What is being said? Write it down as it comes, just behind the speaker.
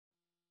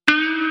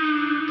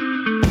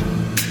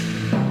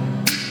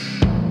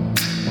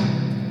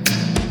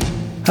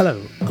Hello,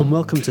 and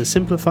welcome to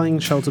Simplifying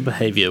Shelter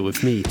Behaviour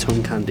with me,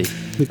 Tom Candy,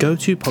 the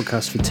go-to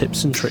podcast for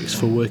tips and tricks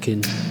for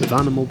working with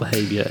animal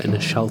behaviour in a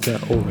shelter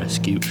or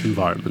rescue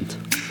environment.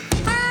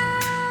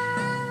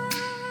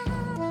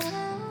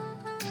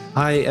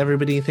 Hi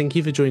everybody, thank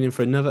you for joining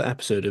for another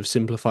episode of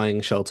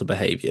Simplifying Shelter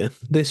Behaviour.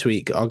 This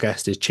week our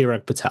guest is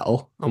Chirag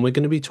Patel, and we're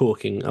going to be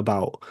talking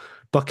about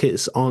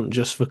buckets aren't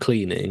just for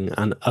cleaning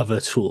and other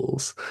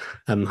tools.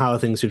 How are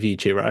things with you,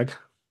 Chirag?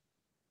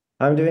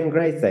 I'm doing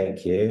great,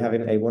 thank you.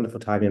 Having a wonderful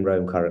time in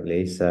Rome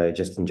currently, so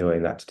just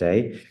enjoying that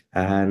today.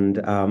 And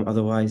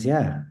otherwise,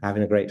 yeah,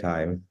 having a great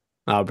time.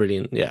 Ah,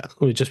 brilliant. Yeah,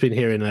 we've just been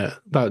hearing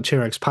about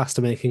Chirag's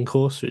pasta making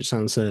course, which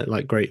sounds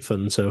like great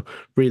fun. So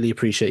really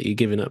appreciate you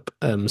giving up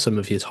some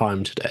of your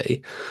time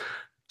today.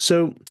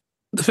 So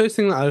the first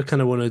thing that I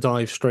kind of want to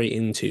dive straight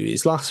into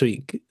is last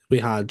week we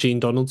had Jean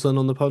Donaldson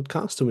on the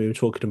podcast and we were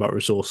talking about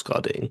resource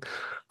guarding.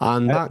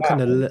 And Oh, that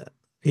kind wow. of,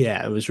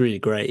 yeah, it was really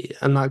great.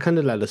 And that kind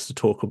of led us to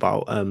talk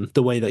about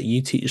the way that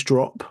you teach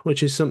drop,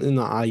 which is something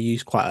that I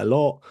use quite a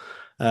lot.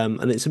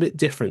 And it's a bit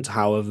different to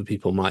how other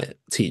people might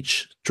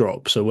teach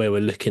drop. So where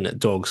we're looking at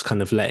dogs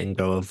kind of letting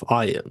go of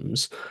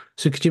items.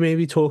 So could you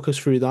maybe talk us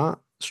through that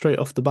straight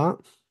off the bat?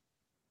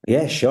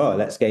 Yeah, sure.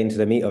 Let's get into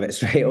the meat of it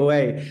straight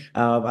away.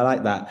 I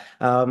like that.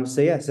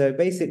 So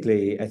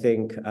basically, I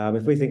think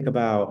if we think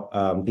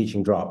about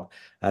teaching drop,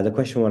 the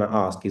question we want to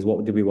ask is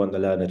what do we want the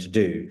learner to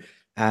do?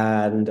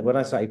 And when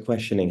I started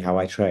questioning how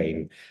I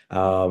train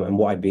and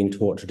what I'd been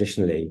taught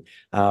traditionally,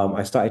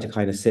 I started to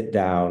kind of sit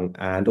down.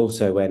 And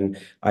also when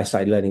I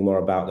started learning more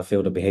about the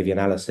field of behavior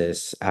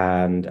analysis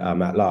and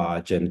at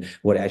large and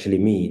what it actually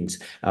means,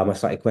 I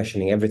started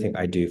questioning everything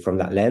I do from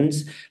that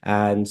lens.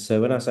 And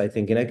so when I started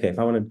thinking, okay, if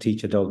I want to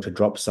teach a dog to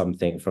drop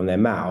something from their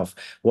mouth,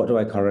 what do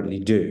I currently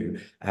do?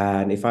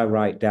 And if I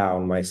write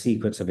down my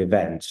sequence of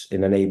events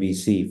in an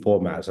ABC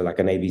format, so like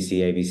an ABC,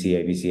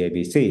 ABC, ABC,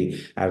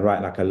 ABC, and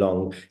write like a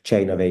long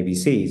chain of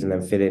ABCs and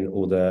then fill in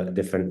all the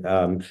different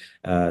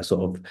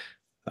sort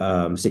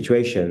of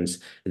situations,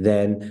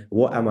 then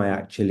what am I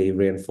actually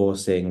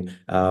reinforcing?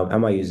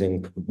 Am I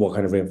using what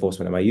kind of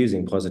reinforcement am I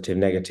using? Positive,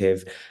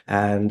 negative?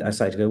 And I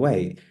started to go,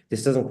 wait,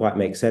 this doesn't quite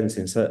make sense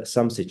in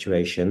some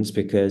situations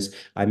because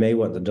I may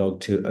want the dog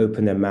to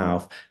open their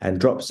mouth and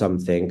drop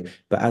something,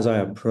 but as I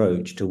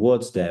approach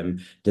towards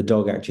them, the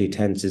dog actually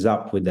tenses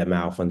up with their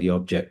mouth on the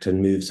object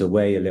and moves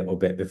away a little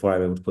bit before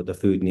I'm able to put the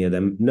food near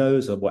their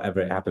nose or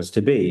whatever it happens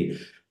to be.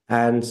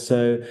 And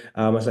so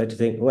I started to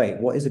think, wait,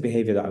 what is the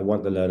behavior that I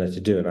want the learner to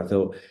do? And I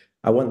thought,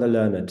 I want the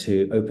learner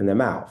to open their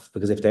mouth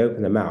because if they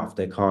open their mouth,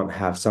 they can't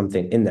have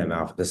something in their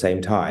mouth at the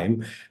same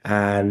time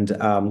and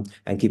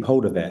keep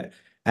hold of it.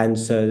 And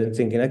so then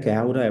thinking, okay,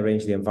 how would I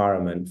arrange the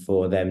environment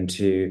for them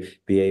to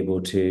be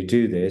able to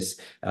do this?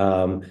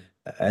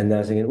 And then I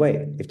was thinking,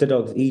 wait, if the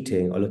dog's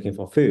eating or looking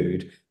for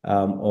food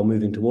or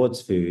moving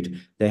towards food,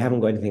 they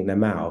haven't got anything in their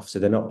mouth, so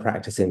they're not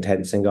practicing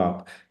tensing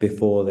up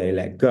before they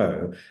let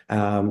go.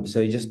 So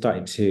you just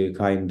started to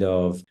kind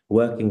of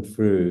working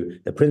through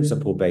the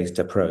principle-based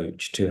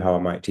approach to how I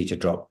might teach a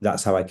drop.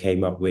 That's how I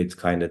came up with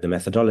kind of the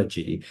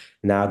methodology.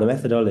 Now, the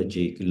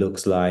methodology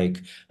looks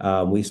like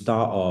we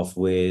start off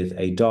with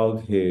a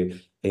dog who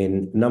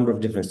in a number of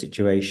different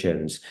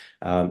situations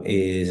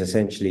is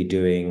essentially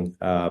doing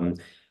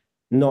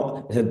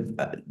not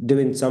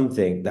doing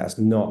something that's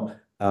not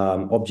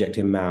object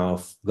in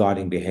mouth,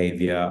 guarding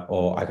behavior,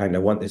 or I kind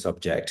of want this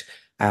object.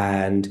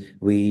 And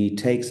we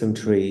take some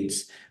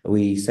treats,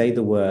 we say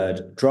the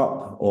word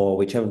drop or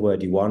whichever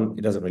word you want.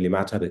 It doesn't really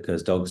matter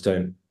because dogs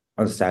don't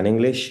understand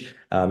English.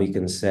 You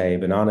can say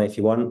banana if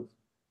you want.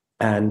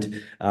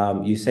 And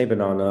you say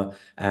banana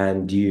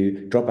and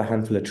you drop a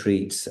handful of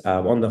treats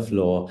on the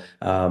floor.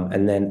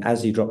 And then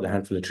as you drop the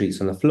handful of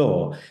treats on the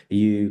floor,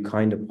 you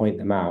kind of point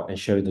them out and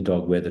show the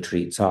dog where the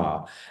treats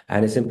are.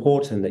 And it's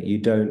important that you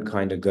don't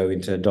kind of go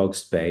into a dog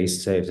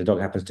space. So if the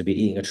dog happens to be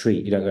eating a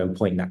treat, you don't go and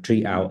point that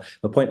treat out,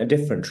 but point a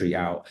different treat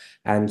out.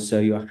 And so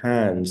your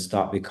hands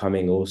start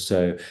becoming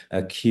also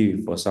a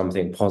cue for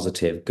something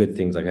positive, good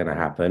things are going to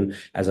happen,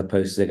 as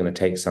opposed to they're going to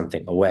take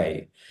something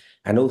away.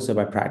 And also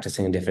by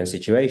practicing in different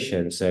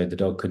situations. So the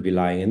dog could be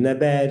lying in their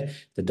bed,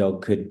 the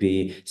dog could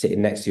be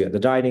sitting next to you at the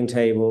dining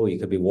table, you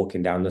could be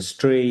walking down the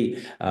street,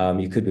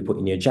 you could be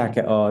putting your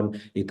jacket on,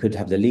 you could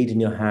have the lead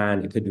in your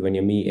hand, it could be when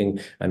you're meeting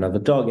another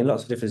dog. In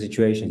lots of different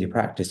situations you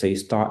practice. So you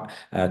start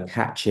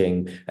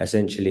catching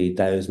essentially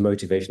those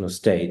motivational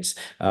states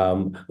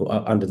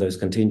under those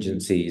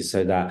contingencies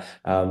so that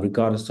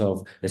regardless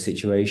of the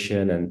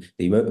situation and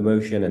the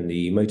emotion and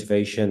the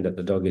motivation that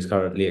the dog is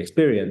currently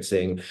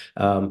experiencing,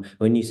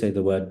 when you say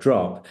the word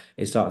drop,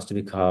 it starts to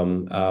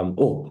become,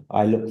 oh,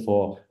 I look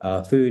for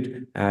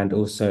food, and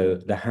also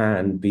the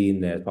hand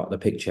being there as part of the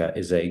picture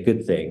is a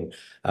good thing.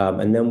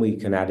 And then we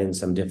can add in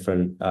some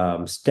different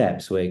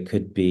steps where it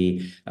could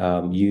be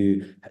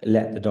you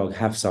let the dog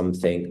have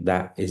something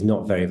that is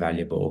not very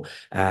valuable,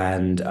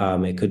 and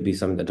it could be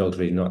something the dog's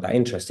really not that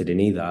interested in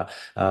either.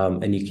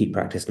 And you keep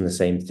practicing the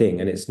same thing,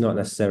 and it's not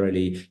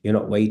necessarily you're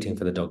not waiting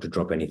for the dog to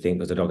drop anything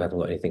because the dog hasn't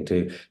got anything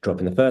to drop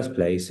in the first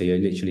place. So you're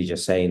literally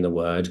just saying the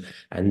word,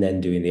 and and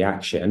then doing the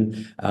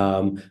action,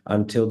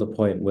 until the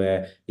point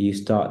where you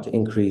start to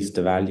increase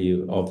the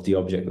value of the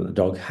object that the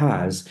dog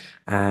has.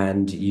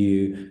 And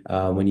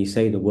when you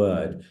say the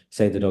word,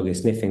 say the dog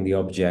is sniffing the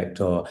object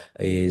or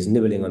is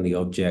nibbling on the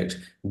object,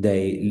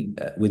 they,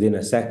 within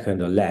a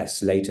second or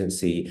less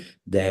latency,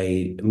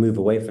 they move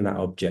away from that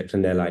object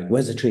and they're like,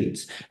 "Where's the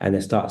treats?" And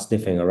they start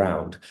sniffing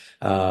around.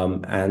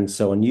 And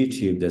so on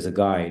YouTube, there's a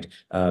guide,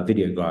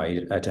 video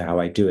guide, to how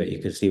I do it. You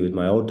can see with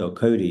my old dog,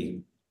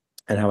 Cody,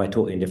 and how I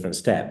taught in different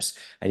steps.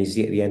 And you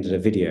see at the end of the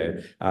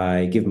video,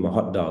 I give him a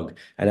hot dog,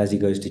 and as he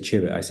goes to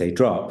chew it, I say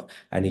drop,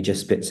 and he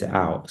just spits it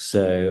out.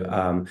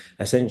 So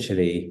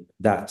essentially,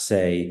 that's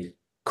a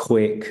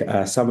quick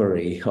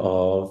summary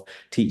of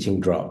teaching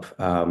drop.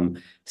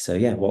 So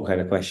yeah, what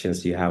kind of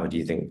questions do you have? Or do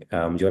you think? Do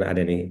you want to add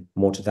any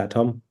more to that,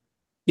 Tom?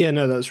 Yeah,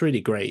 no, that's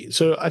really great.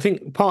 So I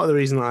think part of the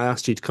reason that I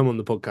asked you to come on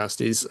the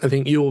podcast is I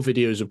think your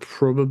videos are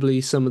probably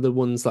some of the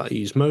ones that I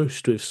use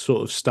most with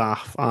sort of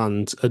staff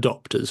and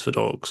adopters for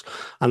dogs.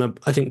 And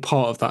I think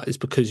part of that is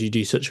because you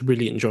do such a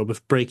brilliant job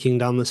of breaking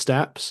down the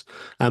steps.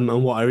 And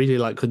what I really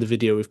like with the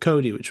video with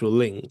Cody, which we'll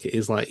link,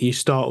 is like you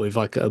start with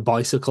like a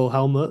bicycle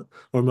helmet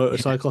or a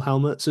motorcycle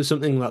helmet. So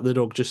something that the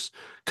dog just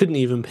couldn't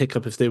even pick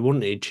up if they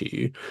wanted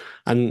to.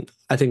 And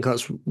I think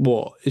that's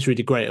what is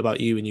really great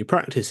about you when you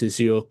practice is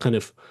you're kind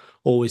of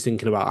always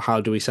thinking about how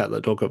do we set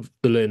the dog up,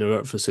 the learner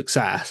up for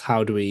success?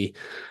 How do we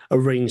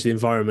arrange the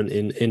environment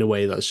in a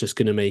way that's just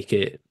going to make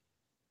it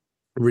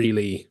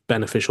really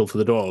beneficial for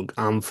the dog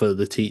and for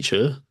the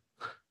teacher?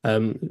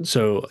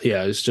 So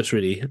yeah, it's just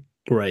really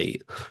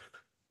great.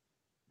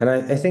 And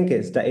I think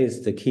that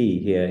is the key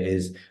here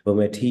is when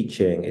we're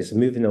teaching, is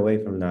moving away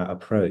from that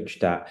approach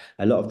that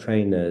a lot of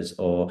trainers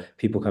or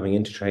people coming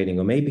into training,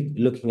 or maybe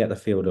looking at the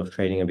field of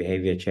training and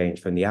behavior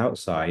change from the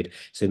outside.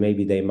 So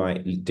maybe they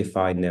might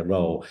define their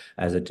role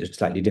as a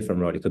slightly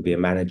different role. It could be a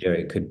manager,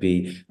 it could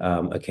be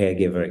a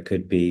caregiver, it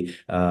could be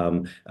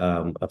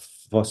a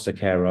foster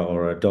carer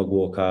or a dog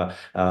walker.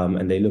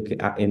 And they're looking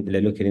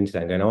into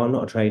that and going, "Oh, I'm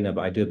not a trainer,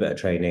 but I do a bit of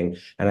training."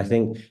 And I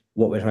think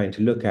what we're trying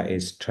to look at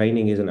is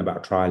training isn't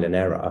about trial and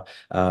error.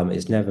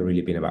 It's never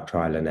really been about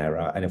trial and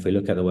error. And if we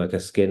look at the work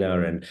of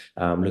Skinner and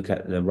look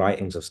at the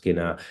writings of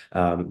Skinner,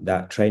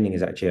 that training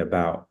is actually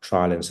about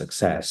trial and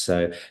success.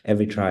 So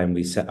every time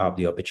we set up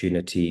the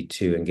opportunity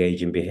to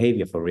engage in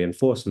behavior for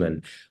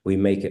reinforcement, we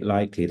make it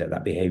likely that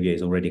that behavior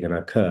is already going to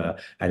occur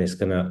and it's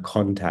going to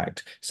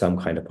contact some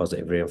kind of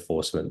positive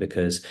reinforcement,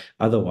 because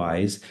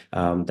otherwise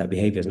that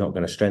behavior is not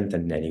going to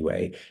strengthen in any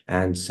way.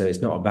 And so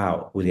it's not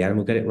about, will the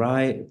animal get it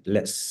right?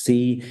 Let's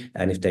see.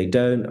 And if they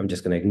don't, I'm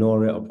just going to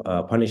ignore it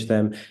or punish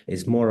them.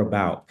 It's more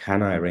about,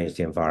 can I arrange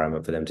the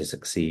environment for them to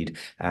succeed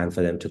and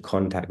for them to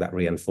contact that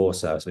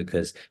reinforcer?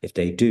 Because if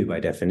they do, by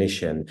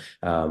definition,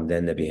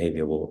 then their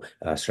behavior will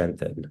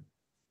strengthen.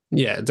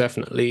 Yeah,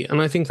 definitely.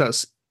 And I think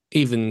that's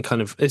even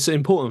kind of it's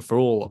important for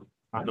all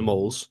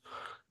animals.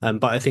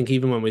 But I think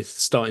even when we're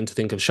starting to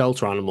think of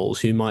shelter animals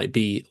who might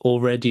be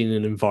already in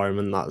an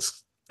environment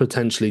that's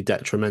potentially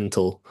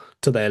detrimental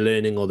to their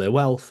learning or their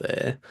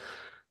welfare,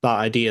 that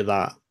idea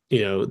that,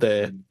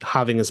 they're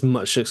having as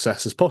much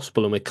success as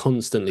possible and we're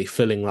constantly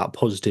filling that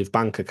positive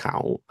bank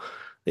account,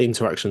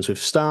 interactions with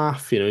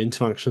staff,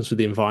 interactions with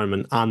the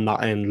environment and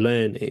that end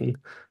learning,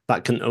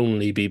 that can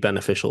only be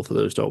beneficial for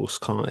those dogs,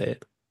 can't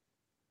it?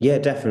 Yeah,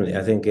 definitely.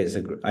 I think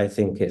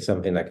it's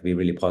something that can be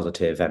really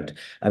positive, and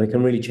it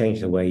can really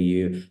change the way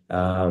you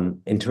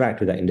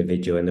interact with that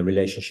individual and the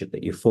relationship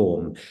that you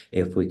form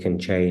if we can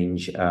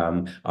change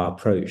our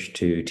approach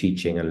to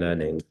teaching and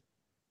learning.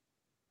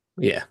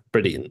 Yeah,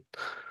 brilliant.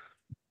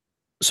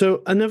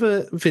 So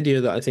another video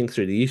that I think is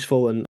really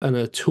useful and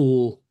a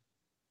tool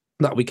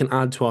that we can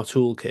add to our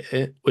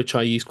toolkit, which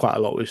I use quite a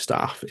lot with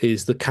staff,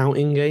 is the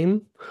counting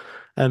game.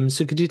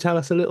 So could you tell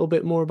us a little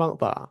bit more about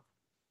that?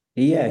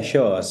 Yeah,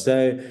 sure.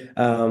 So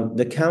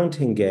the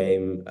counting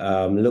game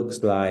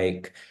looks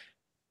like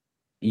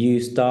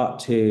you start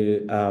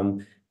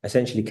to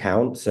essentially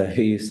count. So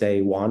you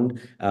say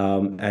one,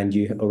 and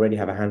you already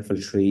have a handful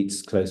of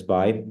treats close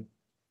by.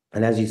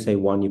 And as you say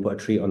one, you put a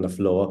treat on the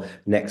floor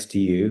next to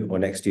you or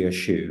next to your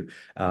shoe.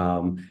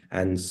 And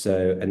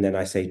then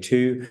I say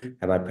two,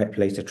 and I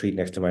place a treat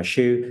next to my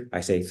shoe.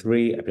 I say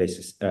three, I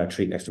place a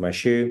treat next to my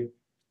shoe.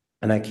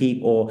 And I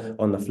keep all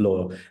on the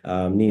floor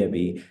near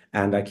me.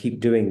 And I keep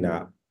doing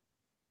that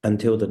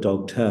until the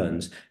dog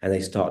turns and they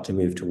start to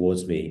move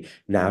towards me.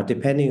 Now,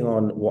 depending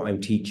on what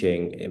I'm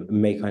teaching, it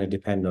may kind of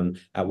depend on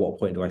at what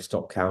point do I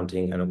stop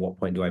counting and at what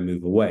point do I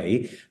move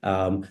away.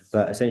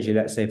 But essentially,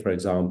 let's say, for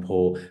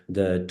example,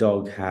 the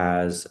dog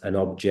has an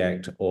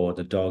object or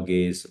the dog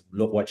is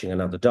watching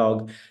another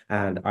dog,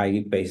 and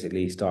I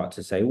basically start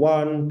to say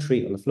one,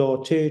 treat on the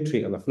floor, two,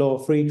 treat on the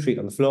floor, three, treat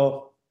on the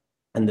floor.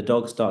 And the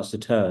dog starts to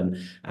turn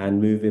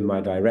and move in my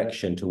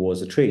direction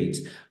towards the treats.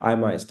 I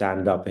might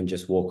stand up and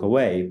just walk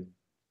away,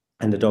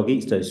 and the dog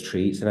eats those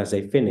treats. And as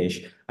they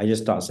finish, I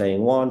just start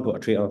saying one, put a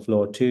treat on the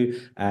floor,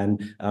 two.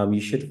 And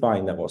you should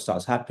find that what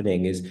starts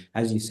happening is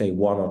as you say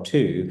one or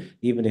two,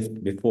 even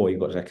if before you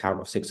got to a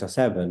count of six or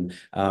seven,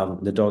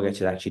 the dog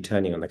is actually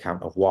turning on the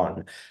count of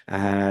one.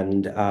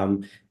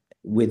 And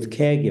with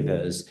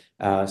caregivers,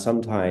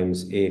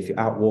 sometimes if you're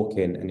out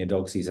walking and your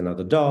dog sees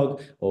another dog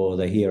or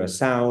they hear a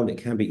sound, it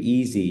can be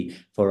easy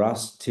for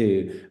us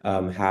to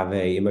have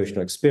a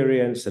emotional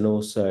experience and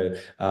also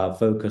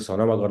focus on,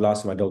 oh my God,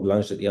 last time my dog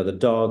lunged at the other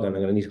dog and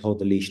I'm going to need to hold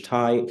the leash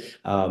tight.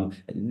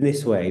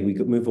 This way, we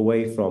could move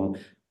away from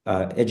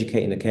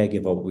educating the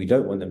caregiver what we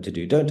don't want them to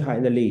do. Don't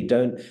tighten the lead.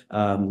 Don't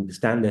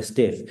stand there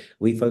stiff.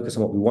 We focus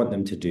on what we want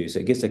them to do. So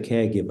it gives the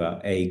caregiver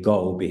a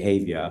goal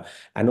behavior,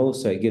 and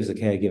also it gives the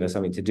caregiver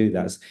something to do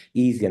that's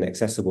easy and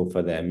accessible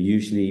for them.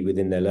 Usually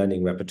within their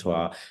learning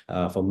repertoire,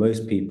 for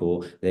most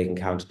people, they can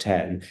count to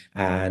 10.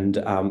 And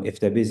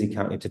if they're busy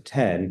counting to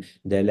 10,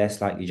 they're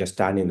less likely just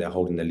standing there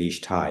holding the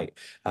leash tight.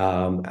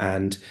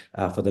 And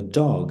for the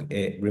dog,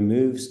 it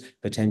removes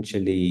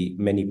potentially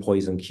many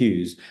poison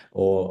cues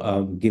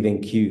or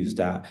giving cues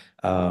that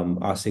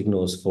are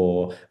signals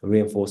for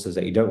reinforcers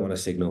that you don't want to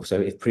signal.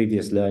 So if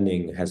previous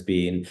learning has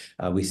been,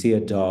 we see a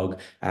dog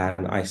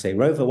and I say,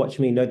 Rover, watch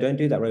me. No, don't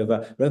do that,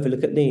 Rover. Rover,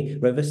 look at me.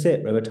 Rover,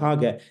 sit. Rover,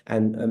 target.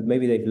 And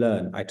maybe they've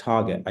learned, I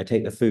target, I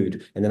take the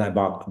food, and then I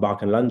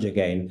bark and lunge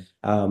again.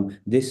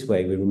 This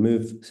way, we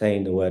remove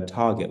saying the word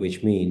target,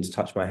 which means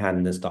touch my hand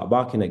and then start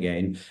barking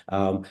again.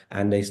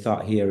 And they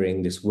start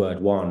hearing this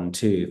word one,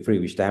 two, three,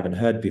 which they haven't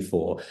heard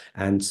before.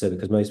 And so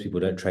because most people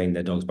don't train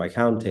their dogs by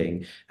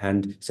counting,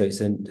 and so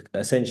it's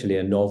essentially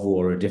a novel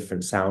or a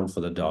different sound for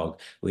the dog,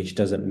 which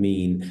doesn't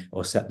mean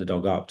or set the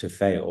dog up to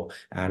fail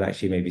and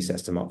actually maybe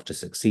sets them up to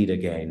succeed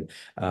again.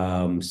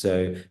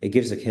 So it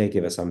gives the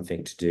caregiver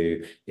something to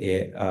do.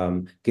 It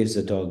gives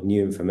the dog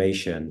new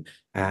information.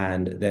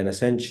 And then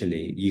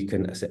essentially you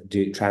can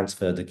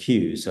transfer the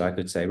cues. So I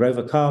could say,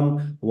 Rover,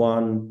 come,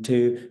 one,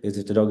 two. If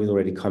the dog is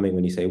already coming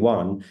when you say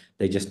one,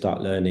 they just start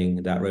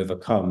learning that Rover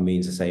come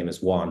means the same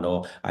as one.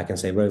 Or I can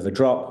say Rover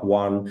drop,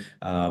 one,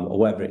 or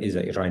whatever it is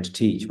that you're trying to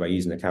teach by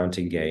using a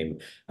counting game.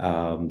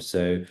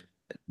 So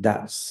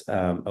that's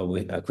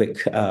a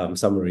quick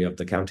summary of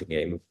the counting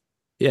game.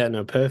 Yeah,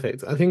 no,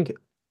 perfect. I think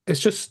it's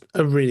just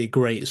a really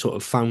great sort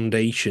of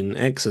foundation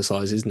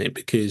exercise, isn't it?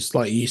 Because,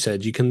 like you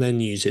said, you can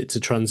then use it to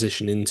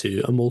transition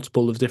into a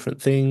multiple of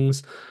different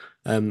things.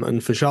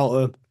 And for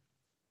shelter,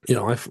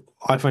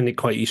 I find it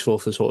quite useful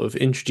for sort of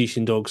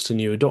introducing dogs to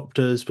new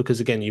adopters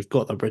because, again, you've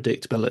got the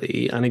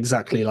predictability, and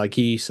exactly like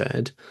you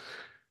said,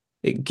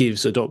 it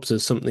gives adopters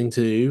something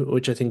to do,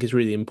 which I think is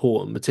really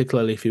important,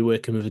 particularly if you're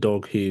working with a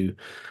dog who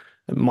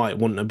might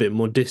want a bit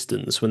more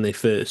distance when they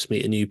first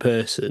meet a new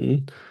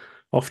person.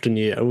 Often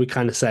we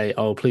kind of say,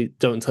 "Oh, please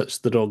don't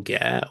touch the dog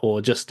yet," or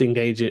just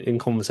engage in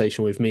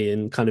conversation with me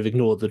and kind of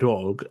ignore the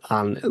dog.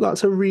 And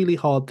that's a really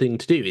hard thing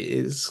to do.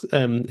 It's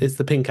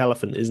the pink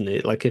elephant, isn't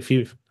it? Like if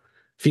you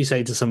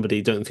say to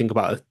somebody, "Don't think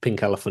about a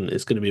pink elephant,"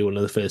 it's going to be one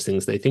of the first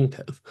things they think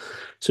of.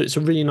 So it's a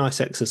really nice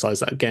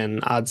exercise that again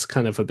adds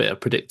kind of a bit of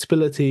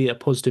predictability, a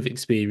positive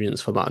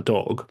experience for that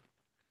dog,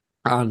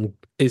 and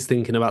is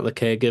thinking about the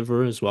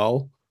caregiver as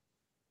well.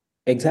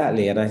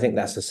 Exactly, and I think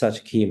that's such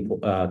a key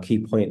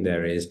point.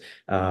 There is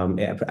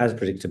it adds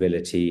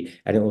predictability,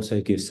 and it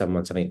also gives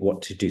someone something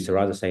what to do. So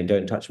rather than saying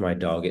 "Don't touch my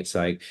dog," it's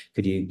like,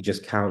 could you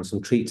just count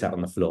some treats out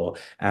on the floor?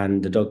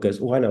 And the dog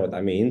goes, "Oh, I know what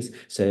that means."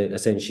 So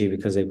essentially,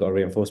 because they've got a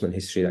reinforcement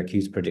history that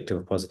cues predictive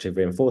of positive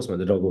reinforcement,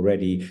 the dog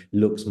already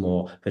looks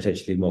more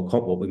potentially more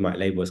what we might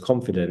label as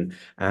confident,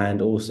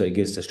 and also it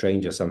gives the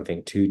stranger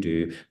something to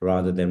do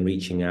rather than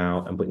reaching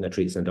out and putting the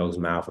treats in the dog's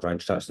mouth or trying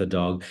to touch the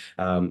dog.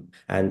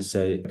 And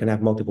so it can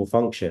have multiple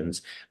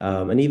functions.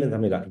 And even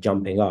something like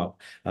jumping up.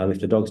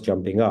 If the dog's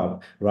jumping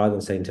up, rather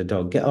than saying to the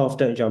dog, get off,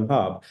 don't jump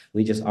up,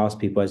 we just ask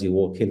people as you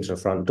walk into the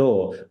front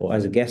door or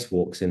as a guest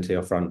walks into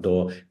your front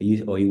door,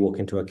 or you walk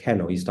into a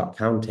kennel, you start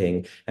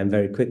counting. And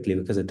very quickly,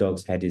 because the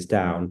dog's head is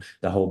down,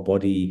 the whole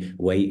body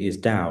weight is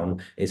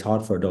down. It's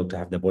hard for a dog to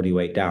have their body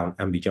weight down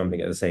and be jumping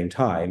at the same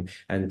time.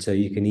 And so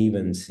you can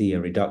even see a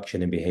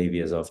reduction in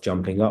behaviors of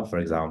jumping up, for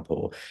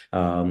example.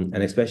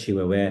 And especially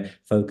where we're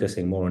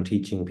focusing more on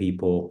teaching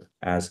people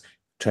as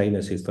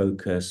trainers who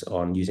focus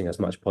on using as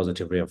much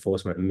positive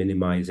reinforcement and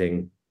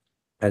minimizing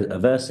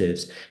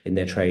aversives in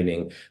their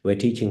training. We're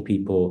teaching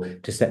people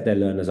to set their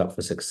learners up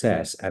for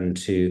success and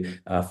to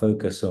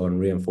focus on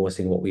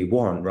reinforcing what we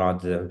want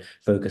rather than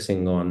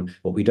focusing on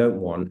what we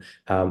don't want.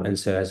 And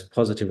so as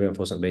positive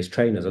reinforcement-based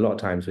trainers, a lot of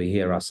times we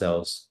hear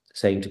ourselves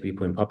saying to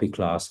people in puppy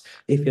class,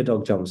 if your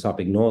dog jumps up,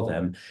 ignore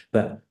them.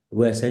 But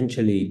we're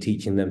essentially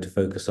teaching them to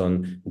focus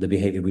on the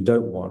behavior we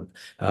don't want.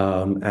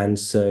 And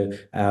so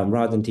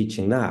rather than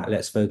teaching that,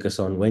 let's focus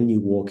on when you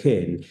walk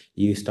in,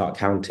 you start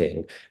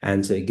counting.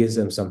 And so it gives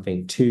them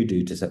something to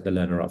do to set the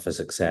learner up for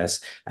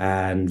success.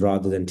 And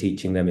rather than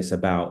teaching them, it's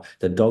about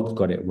the dog's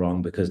got it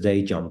wrong because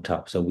they jumped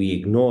up. So we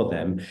ignore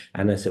them.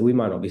 And I said, we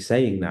might not be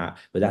saying that,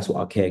 but that's what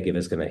our caregiver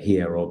is going to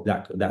hear, or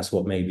that's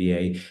what maybe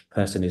a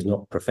person who's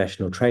not a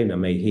professional trainer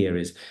may hear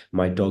is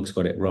my dog's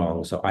got it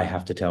wrong. So I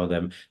have to tell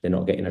them they're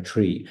not getting a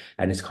treat.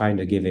 And it's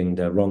kind of giving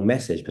the wrong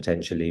message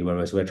potentially,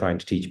 whereas we're trying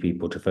to teach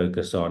people to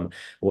focus on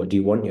what do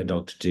you want your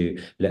dog to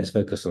do? Let's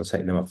focus on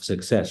setting them up for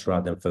success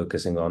rather than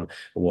focusing on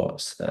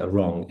what's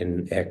wrong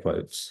in air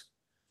quotes.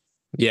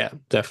 Yeah,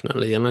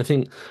 definitely. And I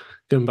think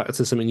going back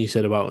to something you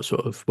said about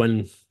sort of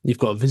when you've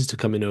got a visitor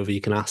coming over, you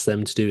can ask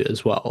them to do it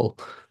as well.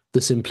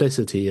 The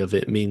simplicity of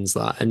it means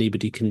that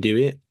anybody can do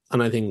it.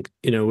 And I think,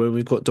 where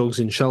we've got dogs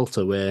in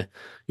shelter where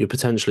you're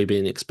potentially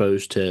being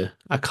exposed to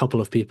a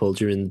couple of people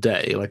during the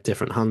day, like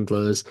different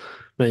handlers,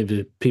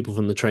 maybe people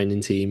from the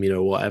training team,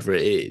 whatever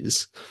it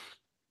is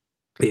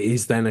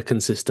then a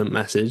consistent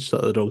message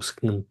that the dogs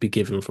can be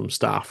given from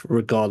staff,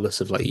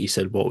 regardless of, like you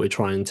said, what we're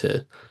trying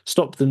to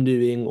stop them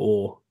doing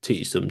or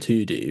teach them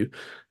to do,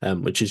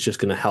 which is just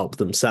going to help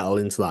them settle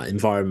into that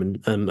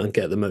environment and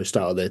get the most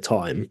out of their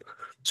time.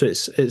 So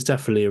it's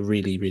definitely a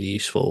really, really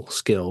useful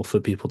skill for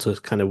people to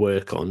kind of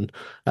work on.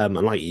 And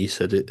like you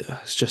said,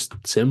 it's just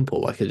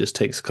simple. Like it just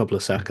takes a couple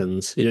of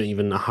seconds. You don't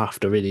even have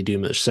to really do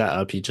much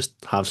setup. You just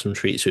have some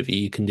treats with you.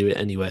 You can do it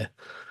anywhere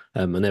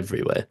and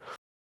everywhere.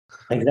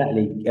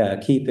 Exactly.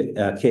 Keep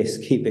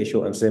it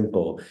short and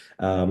simple.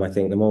 I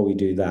think the more we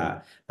do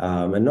that,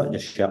 and not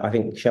just I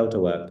think shelter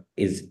work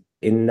is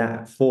in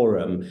that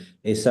forum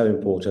is so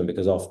important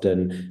because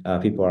often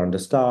people are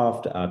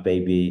understaffed.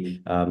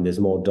 Maybe there's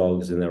more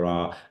dogs than there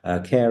are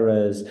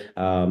carers,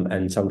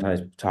 and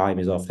sometimes time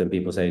is often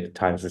people say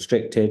time's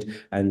restricted,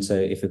 and so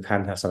if you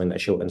can have something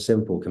that's short and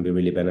simple, can be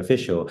really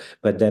beneficial.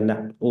 But then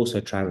that also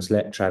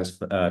translates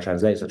or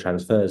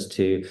transfers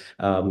to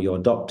your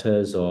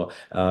doctors or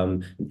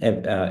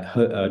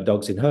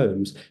dogs in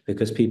homes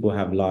because people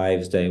have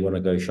lives. They want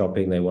to go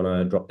shopping. They want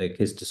to drop their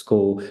kids to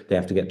school. They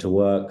have to get to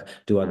work,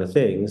 do other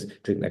things,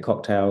 drink their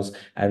cocktails.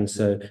 And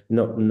so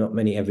not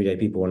many everyday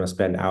people want to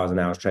spend hours and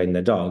hours training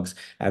their dogs.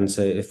 And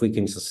so if we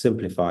can just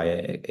simplify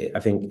it, I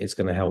think it's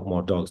going to help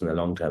more dogs in the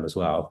long term as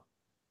well.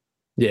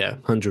 Yeah,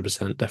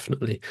 100%,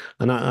 definitely.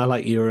 And I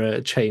like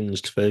your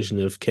changed version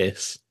of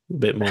Kiss, a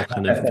bit more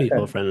kind of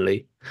people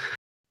friendly.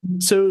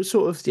 So,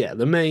 sort of, yeah,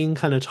 the main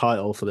kind of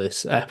title for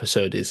this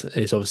episode is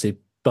obviously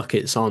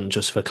buckets on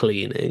just for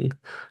cleaning.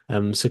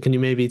 So can you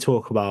maybe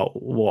talk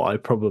about what I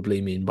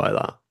probably mean by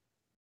that?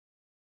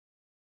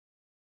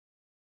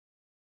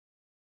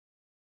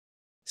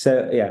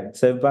 So yeah,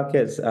 so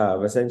buckets,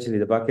 essentially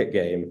the bucket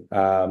game,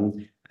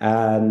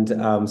 and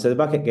so the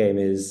bucket game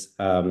is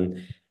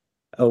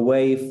a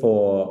way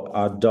for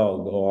our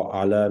dog or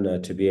our learner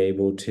to be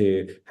able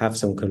to have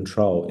some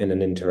control in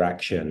an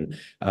interaction.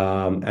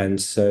 And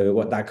so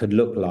what that could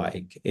look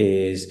like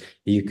is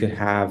you could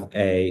have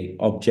a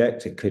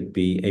object. It could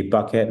be a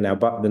bucket. Now,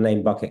 but the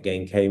name bucket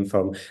game came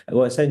from,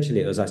 well,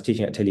 essentially it was I was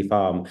teaching at Tilly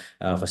Farm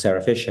for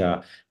Sarah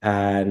Fisher.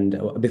 And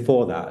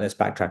before that, let's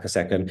backtrack a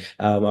second.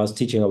 I was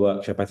teaching a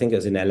workshop, I think it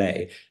was in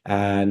LA,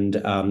 and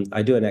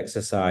I do an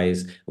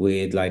exercise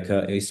with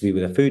it used to be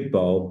with a food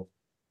bowl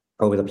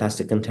or with a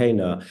plastic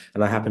container.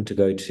 And I happened to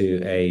go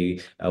to a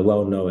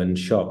well-known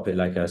shop,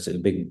 like a sort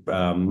of big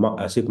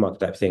a supermarket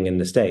type thing in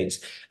the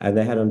States, and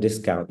they had on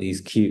discount these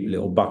cute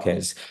little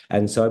buckets.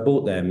 And so I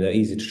bought them. They're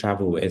easy to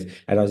travel with,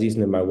 and I was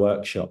using them in my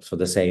workshops for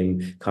the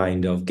same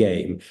kind of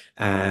game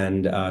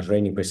and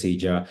training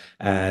procedure.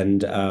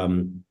 And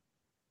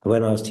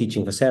when I was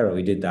teaching for Sarah,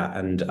 we did that,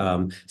 and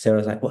Sarah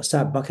was like, "What's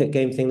that bucket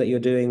game thing that you're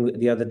doing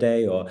the other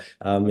day?" Or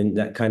and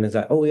that kind of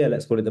like, "Oh yeah,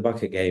 let's call it the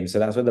bucket game." So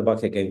that's where the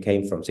bucket game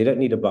came from. So you don't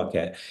need a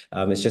bucket;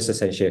 it's just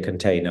essentially a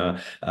container.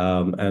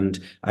 And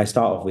I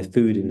start off with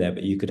food in there,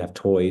 but you could have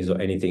toys or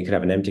anything. You could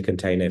have an empty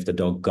container if the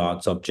dog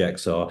guards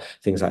objects or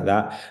things like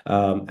that.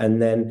 And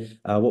then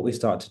what we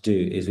start to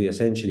do is we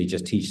essentially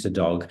just teach the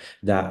dog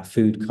that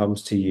food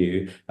comes to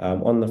you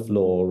on the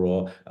floor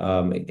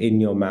or in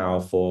your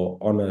mouth or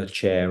on a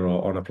chair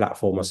or on a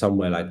platform or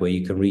somewhere like where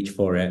you can reach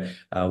for it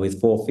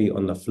with 4 feet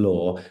on the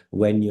floor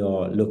when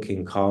you're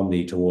looking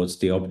calmly towards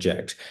the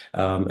object.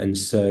 And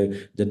so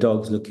the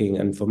dog's looking,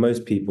 and for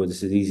most people,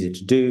 this is easy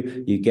to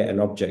do. You get an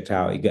object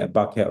out, you get a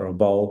bucket or a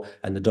bowl,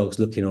 and the dog's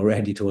looking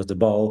already towards the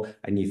bowl,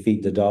 and you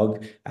feed the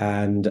dog.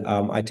 And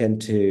I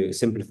tend to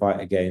simplify it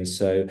again.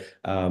 So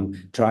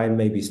try and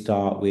maybe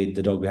start with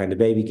the dog behind the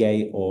baby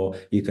gate, or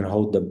you can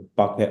hold the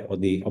bucket or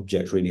the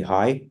object really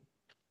high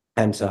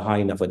and so high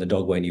enough where the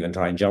dog won't even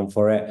try and jump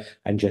for it,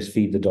 and just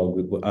feed the dog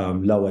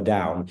lower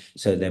down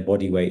so their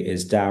body weight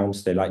is down.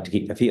 So they like to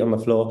keep their feet on the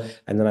floor.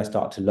 And then I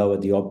start to lower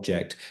the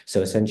object.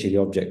 So essentially,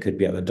 the object could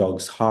be at the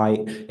dog's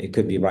height. It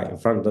could be right in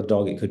front of the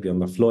dog. It could be on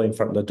the floor in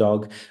front of the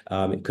dog.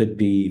 It could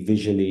be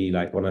visually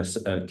like on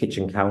a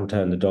kitchen counter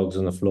and the dog's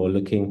on the floor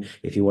looking,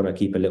 if you want to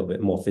keep a little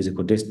bit more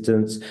physical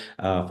distance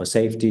for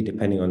safety,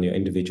 depending on your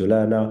individual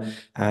learner.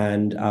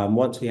 And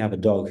once we have a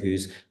dog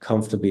who's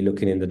comfortably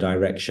looking in the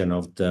direction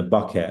of the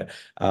bucket,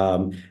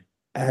 um,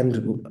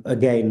 and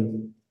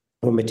again,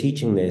 when we're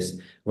teaching this,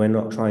 we're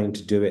not trying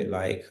to do it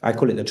like I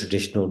call it the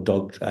traditional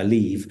dog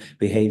leave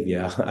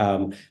behavior.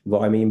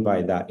 What I mean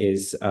by that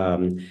is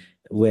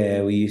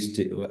where we used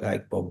to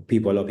like, well, a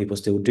lot of people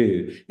still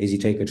do, is you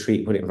take a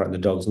treat, put it in front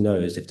of the dog's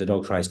nose. If the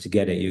dog tries to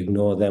get it, you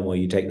ignore them or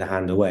you take the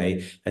hand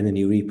away, and then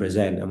you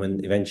represent. And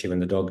when eventually,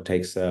 when the dog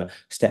takes a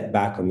step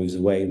back or moves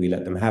away, we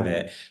let them have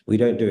it. We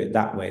don't do it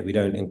that way. We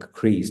don't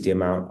increase the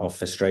amount of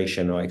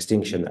frustration or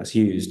extinction that's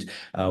used.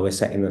 We're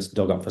setting this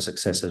dog up for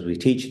success as we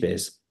teach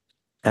this.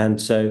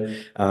 And so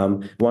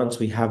once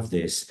we have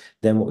this,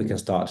 then what we can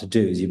start to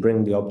do is you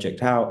bring the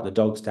object out, the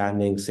dog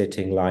standing,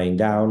 sitting, lying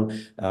down.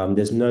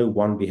 There's no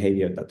one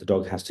behavior that the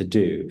dog has to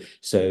do.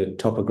 So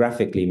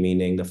topographically,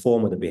 meaning the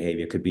form of the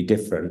behavior could be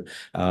different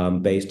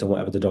based on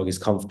whatever the dog is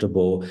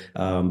comfortable,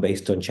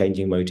 based on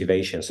changing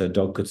motivation. So a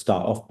dog could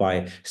start off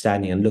by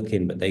standing and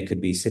looking, but they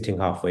could be sitting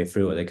halfway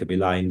through, or they could be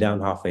lying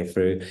down halfway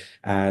through.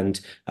 And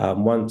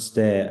once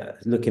they're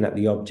looking at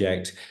the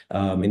object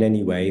in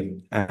any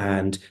way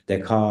and they're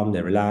calm,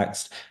 they're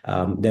relaxed,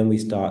 then we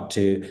start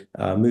to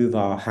move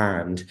our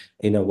hand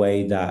in a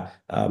way that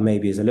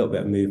maybe is a little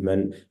bit of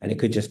movement, and it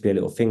could just be a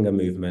little finger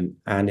movement.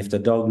 And if the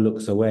dog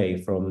looks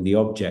away from the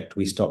object,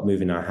 we stop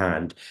moving our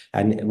hand.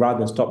 And rather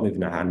than stop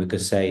moving our hand, we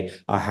could say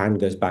our hand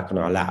goes back on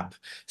our lap.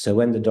 So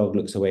when the dog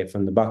looks away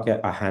from the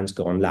bucket, our hands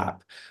go on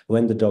lap.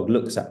 When the dog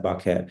looks at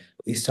bucket,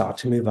 we start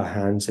to move our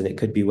hands, and it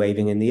could be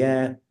waving in the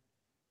air,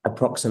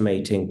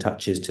 approximating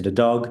touches to the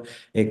dog.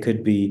 It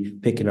could be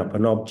picking up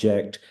an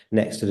object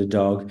next to the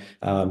dog.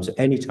 So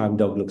anytime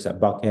dog looks at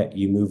bucket,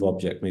 you move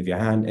object, move your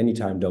hand.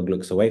 Anytime dog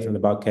looks away from the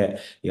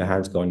bucket, your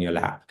hands go on your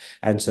lap.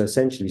 And so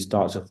essentially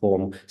start to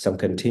form some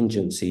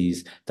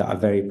contingencies that are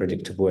very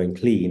predictable and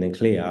clean and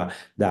clear,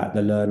 that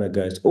the learner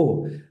goes,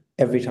 oh,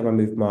 every time I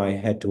move my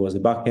head towards the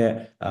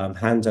bucket,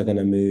 hands are going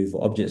to move,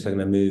 objects are going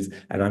to move,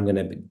 and I'm going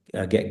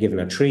to get given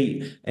a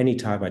treat.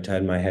 Anytime I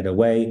turn my head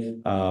away,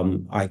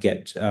 I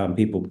get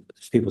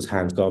people's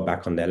hands go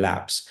back on their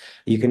laps.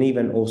 You can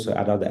even also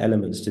add other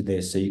elements to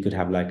this. So you could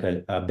have like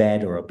a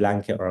bed or a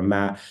blanket or a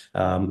mat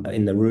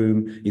in the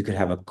room. You could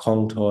have a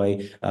Kong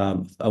toy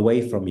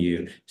away from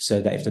you,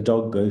 so that if the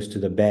dog goes to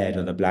the bed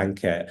or the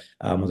blanket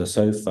or the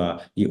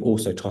sofa, you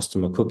also toss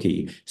them a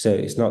cookie. So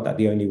it's not that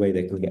the only way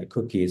they can get a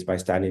cookie is by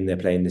standing there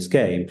playing this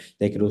game.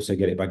 They could also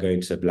get it by going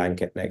to the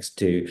blanket next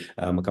to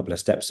a couple of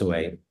steps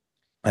away.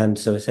 And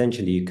so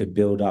essentially, you could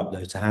build up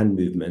those hand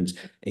movements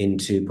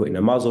into putting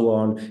a muzzle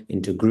on,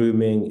 into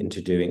grooming, into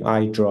doing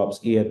eye drops,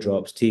 ear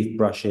drops, teeth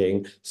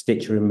brushing,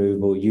 stitch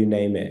removal, you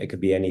name it. It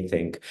could be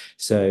anything.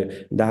 So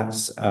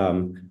that's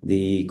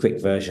the quick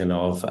version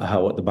of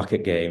what the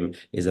bucket game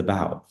is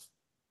about.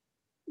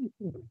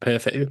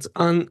 Perfect.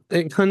 And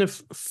it kind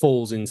of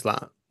falls into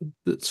that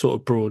sort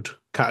of broad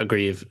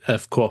category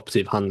of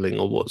cooperative handling,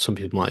 or what some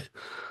people might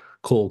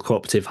call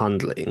cooperative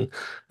handling,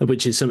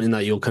 which is something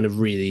that you're kind of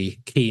really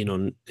keen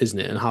on, isn't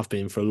it? And have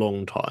been for a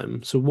long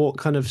time. So what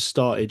kind of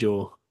started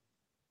your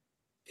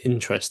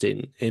interest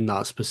in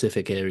that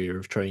specific area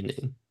of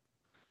training?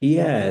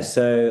 Yeah,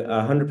 so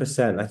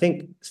 100%. I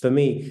think for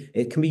me,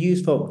 it can be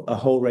used for a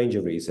whole range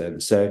of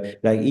reasons. So,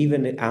 like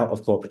even out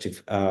of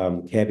cooperative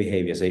care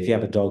behavior. So, if you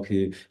have a dog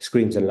who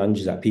screams and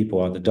lunges at people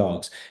or other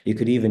dogs, you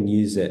could even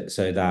use it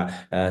so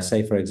that,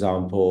 say, for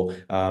example,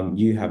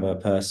 you have a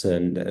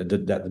person that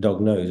the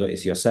dog knows, or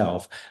it's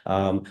yourself,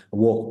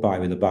 walk by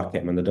with a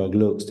bucket. When the dog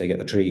looks, they get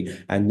the treat,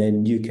 and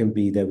then you can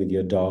be there with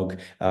your dog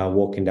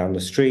walking down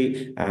the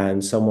street,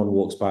 and someone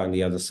walks by on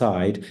the other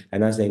side,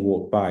 and as they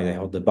walk by, they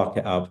hold the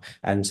bucket up,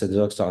 and so the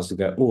dog starts to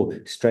go, oh,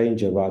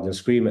 stranger, rather than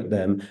scream at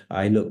them,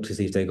 I look to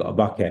see if they got a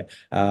bucket.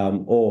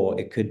 Or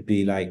it could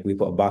be like we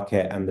put a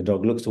bucket and the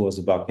dog looks towards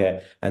the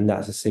bucket, and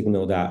that's a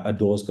signal that a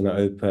door's going to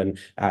open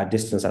at a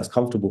distance that's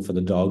comfortable for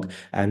the dog.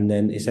 And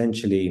then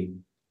essentially,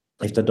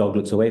 if the dog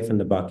looks away from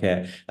the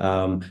bucket,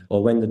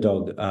 or when the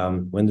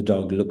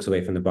dog looks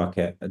away from the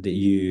bucket, that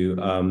you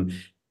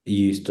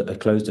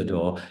close the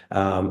door,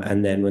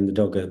 and then when the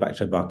dog goes back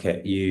to the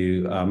bucket,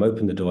 you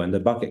open the door, and the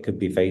bucket could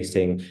be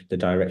facing the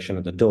direction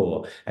of the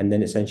door, and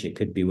then essentially it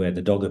could be where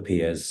the dog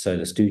appears, so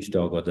the stooge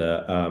dog or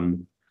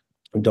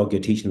dog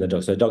you're teaching the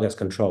dog. So the dog has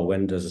control.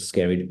 When does a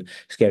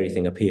scary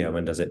thing appear?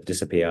 When does it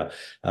disappear?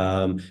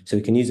 So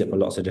we can use it for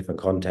lots of different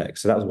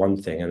contexts. So that was one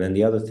thing. And then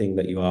the other thing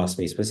that you asked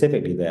me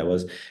specifically there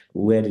was,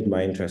 where did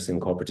my interest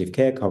in cooperative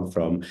care come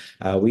from?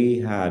 We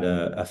had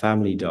a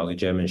family dog, a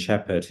German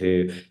Shepherd,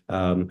 who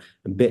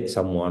bit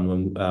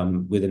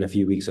someone within a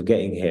few weeks of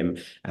getting him.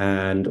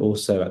 And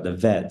also at the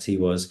vet, he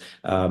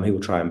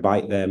would try and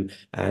bite them.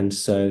 And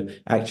so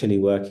actually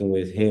working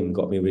with him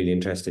got me really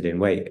interested in,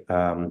 wait,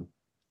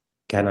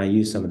 can I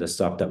use some of the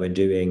stuff that we're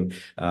doing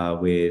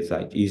with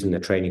like using the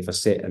training for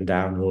sit and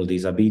down and all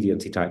these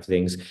obediency type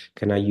things?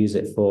 Can I use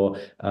it for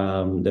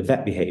the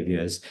vet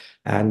behaviors?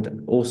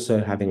 And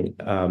also having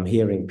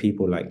hearing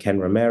people like Ken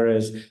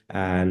Ramirez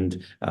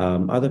and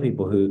other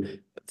people who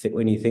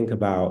when you think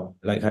about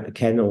like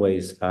Ken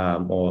always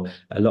or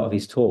a lot of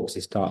his talks,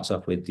 he starts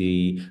off with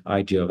the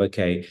idea of,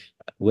 okay,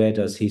 where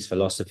does his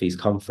philosophies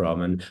come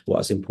from and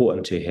what's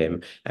important to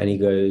him? And he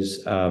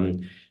goes,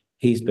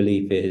 his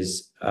belief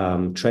is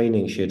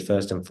training should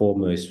first and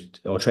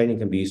foremost, or training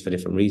can be used for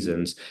different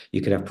reasons.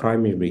 You can have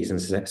primary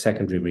reasons,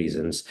 secondary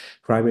reasons.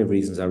 Primary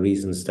reasons are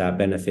reasons that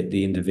benefit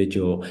the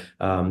individual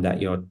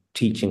that you're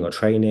teaching or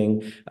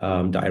training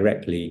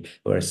directly,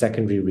 whereas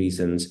secondary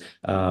reasons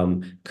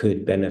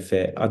could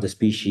benefit other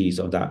species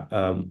of that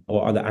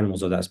or other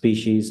animals of that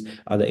species,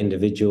 other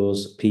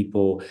individuals,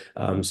 people.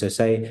 So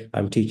say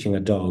I'm teaching a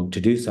dog to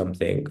do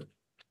something.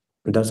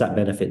 Does that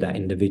benefit that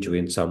individual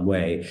in some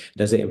way?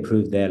 Does it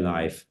improve their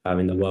life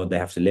in the world they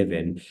have to live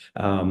in?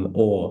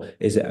 Or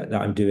is it that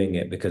I'm doing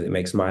it because it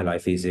makes my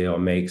life easier or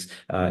makes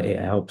it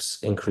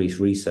helps increase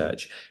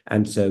research?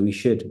 And so we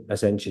should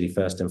essentially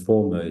first and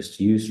foremost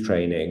use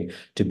training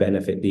to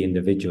benefit the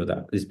individual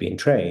that is being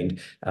trained.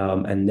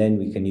 And then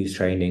we can use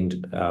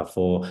training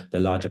for the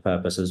larger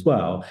purpose as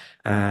well.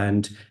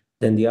 And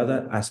then the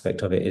other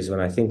aspect of it is when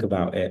I think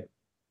about it,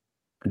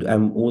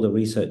 all the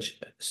research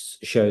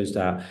shows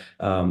that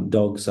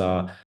dogs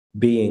are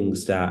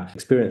beings that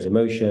experience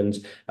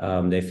emotions.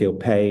 They feel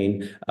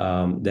pain.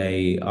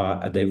 They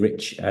have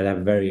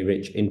a very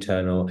rich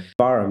internal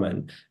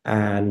environment,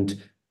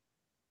 and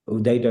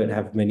they don't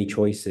have many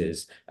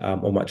choices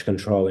or much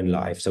control in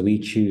life. So we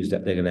choose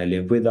that they're going to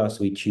live with us.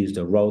 We choose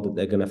the role that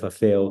they're going to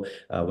fulfill,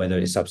 whether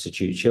it's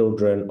substitute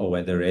children or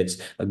whether it's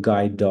a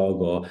guide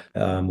dog or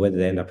whether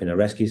they end up in a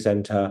rescue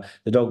center.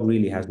 The dog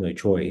really has no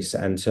choice.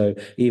 And so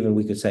even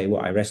we could say,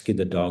 well, I rescued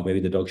the dog.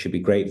 Maybe the dog should be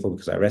grateful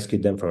because I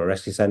rescued them from a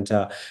rescue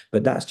center.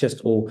 But that's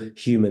just all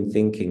human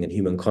thinking and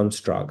human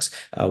constructs.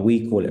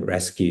 We call it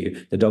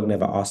rescue. The dog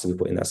never asked to be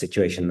put in that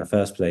situation in the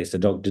first place. The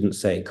dog didn't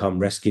say, come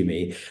rescue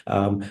me.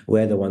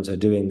 We're the ones are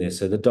doing this.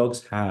 So the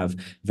dogs have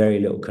very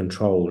little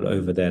control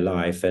over their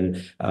life.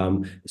 And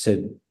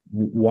so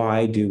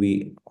why do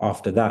we,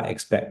 after that,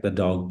 expect the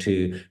dog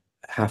to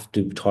have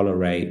to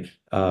tolerate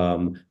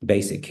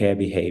basic care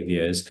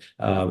behaviors?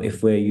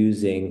 If we're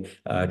using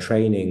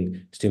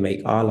training to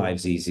make our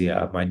lives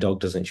easier, my dog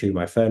doesn't chew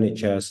my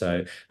furniture,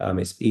 so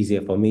it's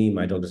easier for me.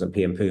 My dog doesn't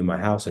pee and poo in my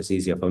house, so it's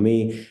easier for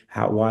me.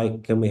 Why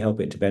can we help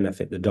it to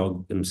benefit the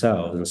dog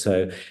themselves? And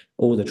so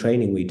all the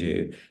training we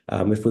do,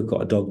 if we've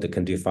got a dog that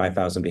can do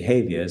 5,000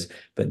 behaviors,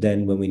 but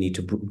then when we need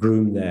to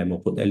groom them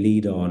or put their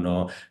lead on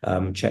or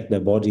check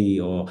their body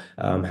or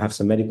have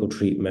some medical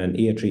treatment,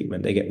 ear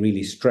treatment, they get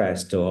really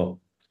stressed or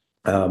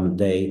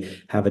they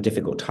have a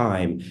difficult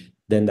time,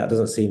 then that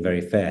doesn't seem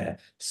very fair.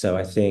 So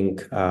I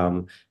think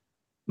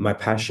my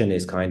passion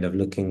is kind of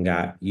looking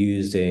at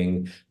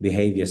using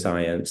behavior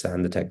science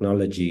and the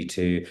technology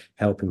to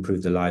help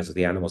improve the lives of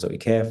the animals that we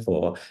care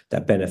for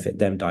that benefit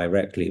them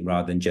directly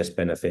rather than just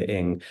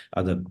benefiting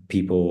other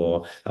people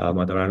or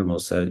other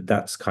animals. So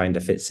that's kind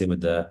of fits in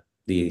with the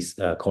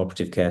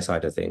cooperative care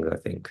side of things, I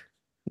think.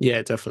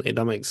 Yeah, definitely.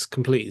 That makes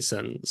complete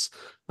sense.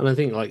 And I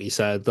think, like you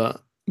said, that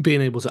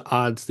being able to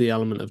add the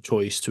element of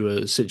choice to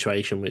a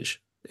situation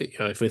which,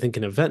 if we're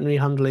thinking of veterinary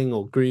handling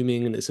or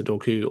grooming and it's a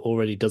dog who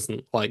already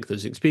doesn't like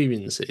those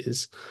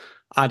experiences,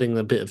 adding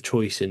a bit of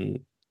choice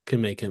in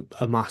can make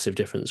a massive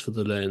difference for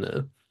the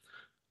learner.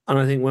 And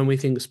I think when we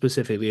think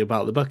specifically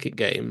about the bucket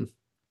game,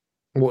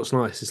 what's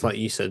nice is, like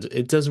you said,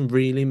 it doesn't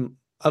really,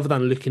 other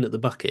than looking at the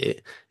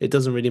bucket, it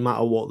doesn't really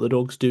matter what the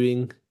dog's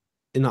doing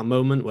in that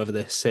moment, whether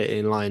they're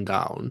sitting, lying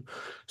down.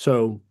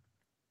 So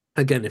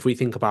again, if we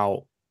think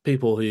about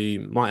people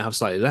who might have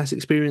slightly less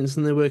experience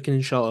than they're working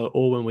in shelter,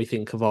 or when we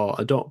think of our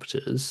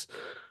adopters,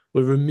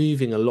 we're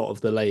removing a lot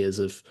of the layers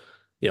of,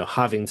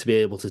 having to be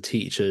able to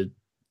teach a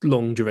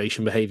long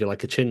duration behavior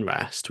like a chin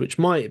rest, which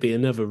might be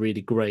another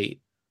really great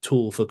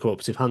tool for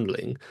cooperative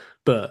handling.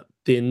 But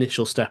the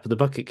initial step of the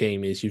bucket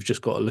game is you've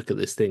just got to look at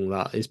this thing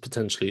that is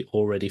potentially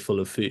already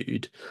full of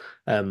food.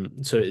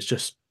 So it's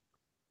just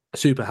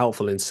super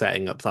helpful in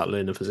setting up that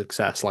learner for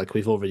success, like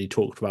we've already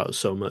talked about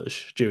so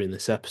much during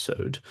this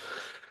episode.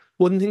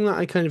 One thing that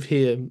I kind of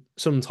hear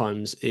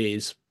sometimes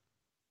is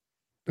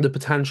the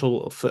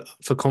potential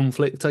for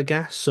conflict, I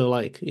guess. So,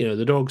 like,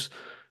 the dog's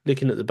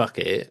looking at the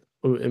bucket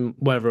and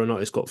whether or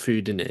not it's got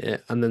food in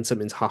it, and then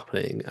something's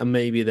happening, and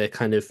maybe they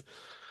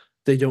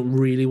don't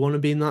really want to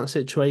be in that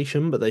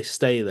situation, but they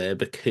stay there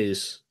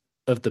because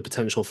of the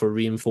potential for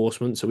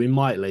reinforcement. So we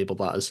might label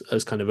that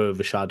as kind of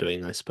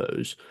overshadowing, I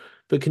suppose.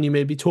 But can you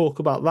maybe talk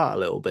about that a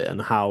little bit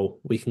and how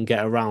we can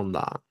get around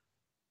that?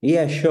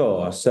 Yeah,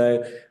 sure.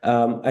 So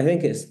I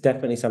think it's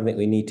definitely something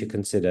we need to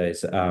consider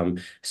is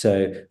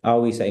so are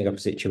we setting up a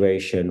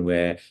situation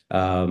where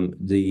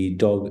the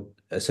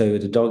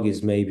dog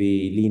is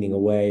maybe leaning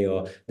away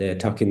or they're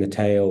tucking the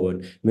tail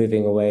and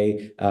moving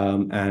away,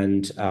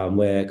 and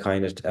we're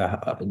kind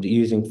of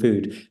using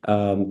food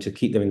to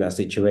keep them in that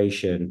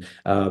situation,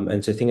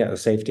 and so think about the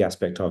safety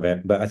aspect of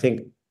it. But I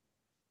think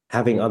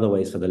having other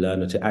ways for the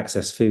learner to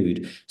access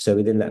food. So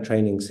within that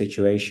training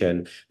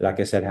situation, like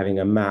I said, having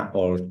a mat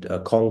or a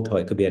Kong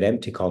toy, it could be an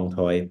empty Kong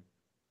toy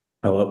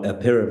or a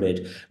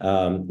pyramid,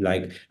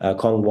 like a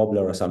Kong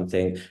wobbler or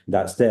something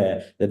that's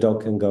there. The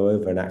dog can go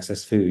over and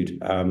access food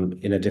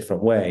in a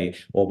different way,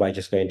 or by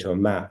just going to a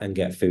mat and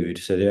get food.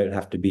 So they don't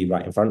have to be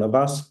right in front of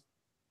us.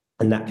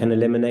 And that can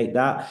eliminate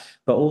that.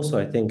 But also,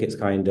 I think it's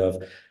kind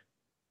of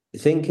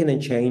thinking and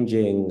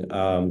changing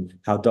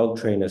how dog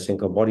trainers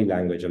think of body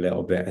language a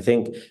little bit. I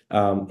think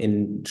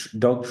in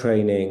dog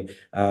training,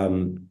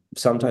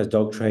 sometimes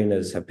dog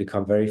trainers have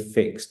become very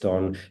fixed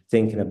on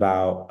thinking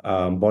about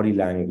body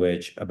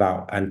language,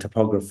 about and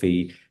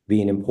topography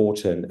being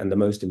important and the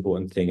most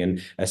important thing.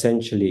 And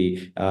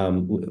essentially,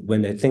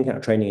 when they're thinking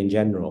about training in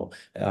general,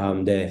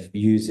 they're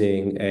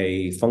using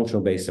a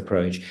functional based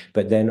approach.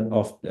 But then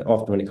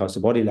often when it comes to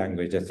body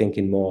language, they're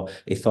thinking more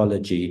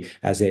ethology,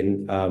 as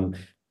in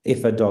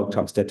if a dog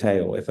tucks their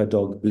tail, if a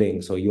dog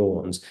blinks or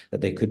yawns,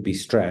 that they could be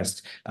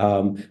stressed.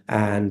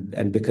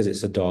 And because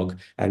it's a dog,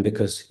 and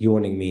because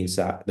yawning means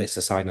that it's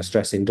a sign of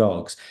stress in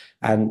dogs.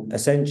 And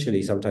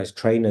essentially, sometimes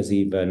trainers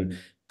even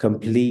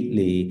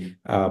completely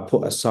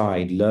put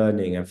aside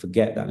learning and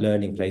forget that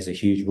learning plays a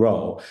huge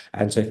role.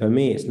 And so for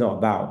me, it's not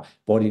about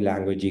body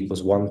language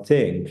equals one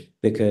thing,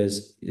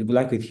 because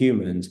like with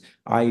humans,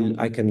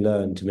 I can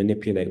learn to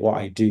manipulate what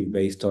I do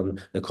based on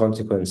the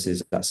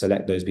consequences that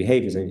select those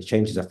behaviors, and it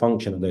changes the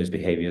function of those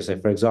behaviors. So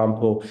for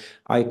example,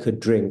 I could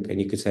drink, and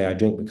you could say I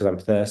drink because I'm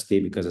thirsty,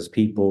 because as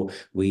people,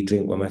 we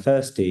drink when we're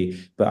thirsty.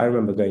 But I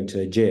remember going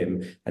to a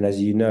gym, and as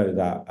you know,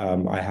 that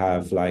I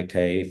have like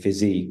a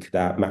physique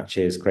that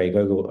matches Craig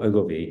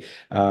Ogilvy.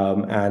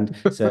 And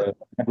so I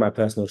had my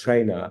personal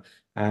trainer,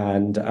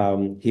 and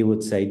he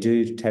would say,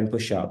 do 10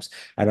 push-ups,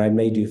 and I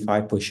may do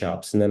 5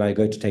 push-ups, and then I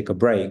go to take a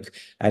break,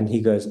 and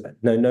he goes,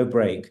 no, no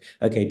break.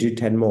 Okay, do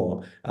 10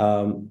 more.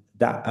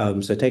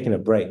 So taking a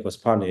break was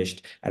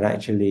punished and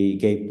actually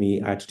gave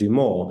me, I had to do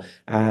more.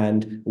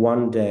 And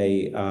one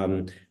day,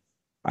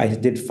 I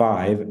did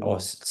 5 or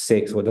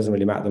 6, or it doesn't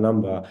really matter the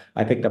number.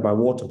 I picked up my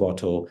water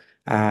bottle,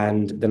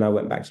 and then I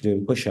went back to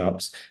doing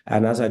push-ups.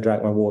 And as I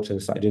drank my water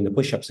and started doing the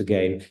push-ups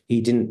again, he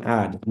didn't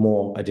add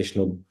more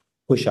additional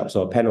push-ups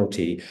or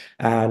penalty.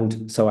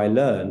 And so I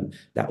learned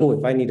that, oh,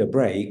 if I need a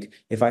break,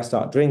 if I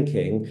start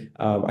drinking,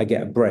 I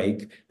get a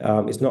break.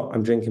 It's not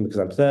I'm drinking because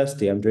I'm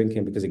thirsty. I'm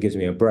drinking because it gives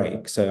me a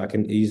break. So I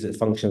can use it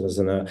functions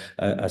as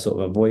a sort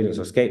of avoidance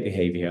or escape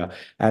behavior.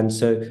 And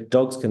so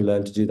dogs can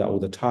learn to do that all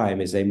the time,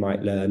 is they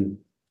might learn,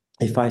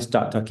 if I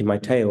start tucking my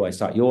tail, I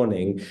start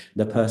yawning,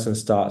 the person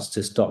starts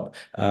to stop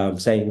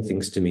saying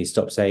things to me,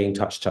 stop saying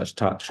touch, touch,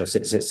 touch, or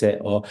sit, sit,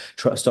 sit, or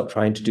stop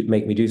trying to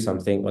make me do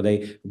something, or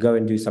they go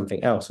and do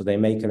something else, or they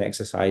make an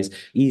exercise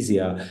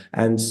easier.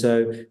 And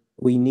so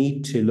we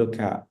need to look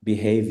at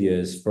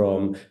behaviors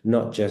from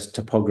not just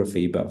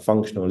topography, but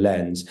functional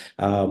lens,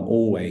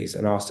 always,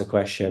 and ask the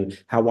question,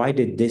 why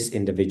did this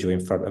individual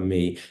in front of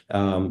me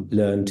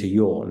learn to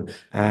yawn?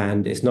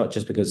 And it's not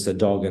just because it's a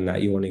dog and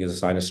that yawning is a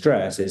sign of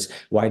stress. It's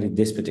why did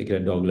this particular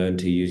dog learn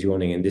to use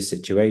yawning in this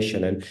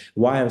situation? And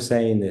why I'm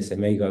saying this, it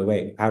may go,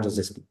 wait, how does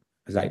this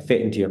like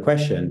fit into your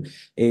question,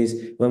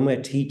 is when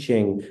we're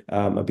teaching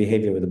a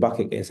behavior with a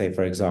bucket game, say,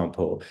 for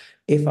example,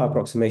 if our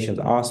approximations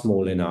are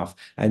small enough,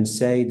 and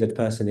say the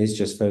person is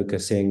just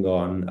focusing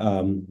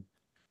on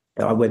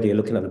whether you're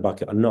looking at the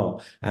bucket or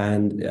not,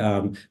 and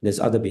there's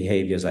other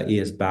behaviors like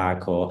ears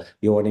back or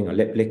yawning or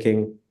lip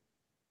licking,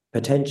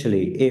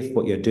 potentially, if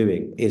what you're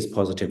doing is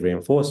positive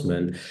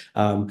reinforcement,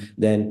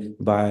 then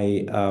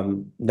by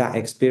that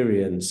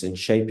experience and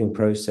shaping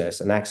process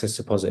and access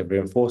to positive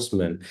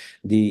reinforcement,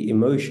 the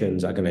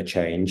emotions are going to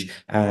change,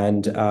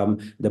 and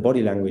the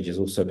body language is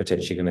also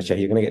potentially going to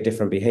change. You're going to get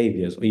different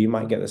behaviors, or you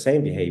might get the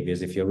same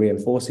behaviors. If you're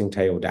reinforcing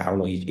tail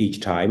down or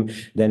each time,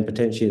 then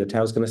potentially the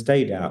tail's going to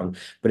stay down.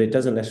 But it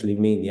doesn't necessarily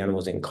mean the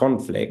animal's in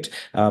conflict.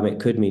 It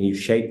could mean you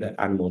shape that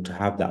animal to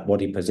have that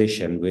body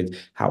position with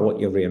what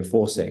you're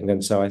reinforcing.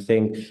 And so I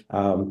think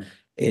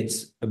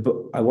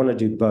I want to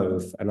do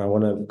both, and I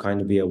want to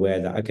kind of be aware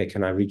that, okay,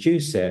 can I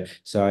reduce it?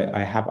 So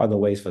I have other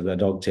ways for the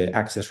dog to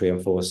access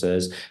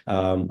reinforcers.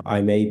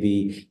 I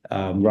maybe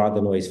rather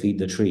than always feed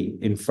the treat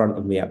in front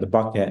of me at the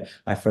bucket,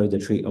 I throw the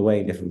treat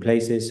away in different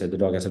places, so the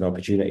dog has an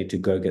opportunity to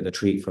go get the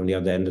treat from the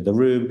other end of the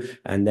room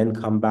and then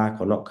come back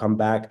or not come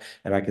back,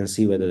 and I can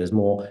see whether there's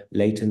more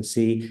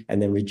latency,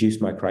 and then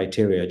reduce my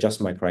criteria,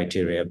 adjust my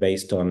criteria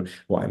based on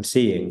what I'm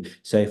seeing.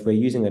 So if we're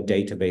using a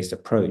data-based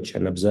approach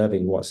and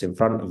observing what's in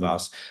front of us,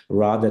 us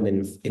rather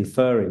than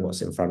inferring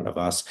what's in front of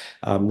us,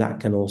 that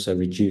can also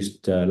reduce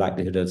the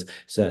likelihood of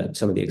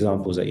some of the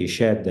examples that you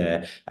shared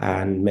there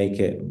and make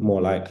it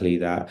more likely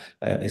that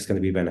it's going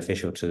to be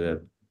beneficial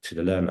to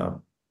the learner.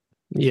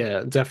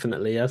 Yeah,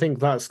 definitely. I think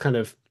that's kind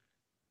of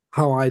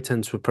how I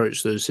tend to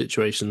approach those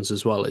situations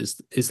as well, is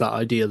that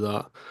idea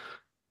that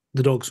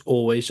the dog's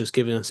always just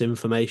giving us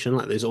information,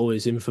 like there's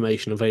always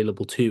information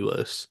available to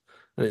us,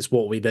 and it's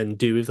what we then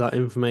do with that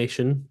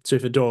information. So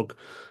if a dog,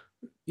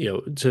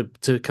 to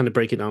kind of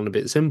break it down a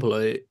bit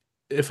simpler,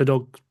 if a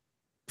dog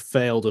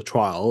failed a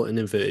trial in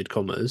inverted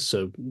commas,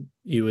 so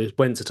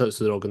went to touch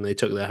the dog and they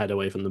took their head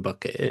away from the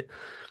bucket,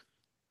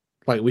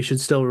 like we should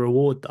still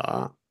reward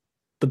that.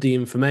 But the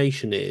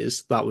information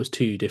is that was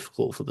too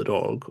difficult for the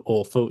dog,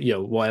 or for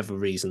whatever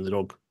reason the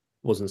dog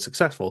wasn't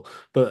successful.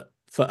 But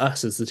for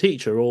us as the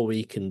teacher, all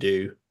we can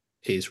do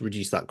is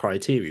reduce that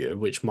criteria,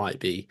 which might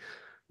be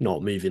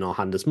not moving our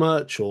hand as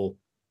much or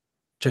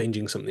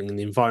changing something in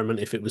the environment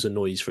if it was a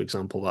noise, for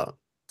example, that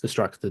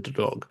distracted the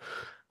dog.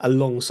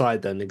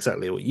 Alongside then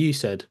exactly what you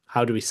said,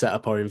 how do we set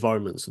up our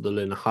environment so the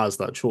learner has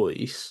that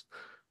choice?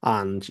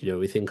 And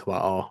we think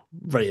about our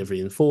rate of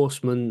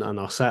reinforcement and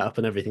our setup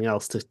and everything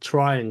else to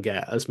try and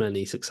get as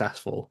many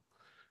successful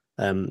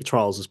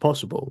trials as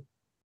possible.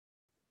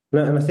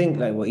 No, and I think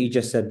like what you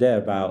just said there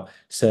about,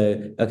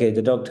 so okay,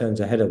 the dog turns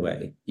her head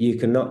away. You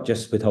cannot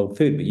just withhold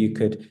food, but you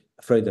could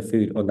throw the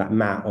food on that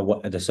mat or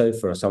what, at the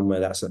sofa or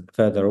somewhere that's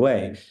further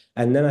away.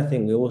 And then I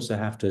think we also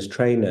have to, as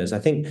trainers, I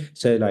think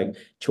so. Like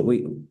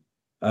we,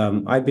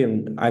 I've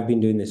been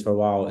doing this for a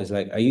while. Is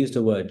like I use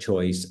the word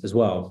choice as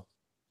well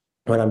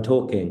when I'm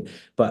talking,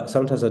 but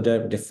sometimes I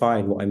don't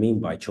define what I mean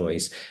by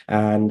choice.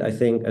 And I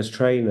think as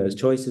trainers,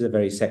 choice is a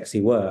very sexy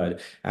word,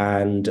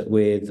 and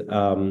with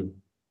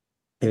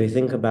if you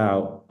think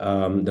about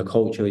the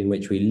culture in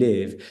which we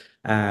live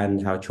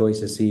and how choice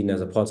is seen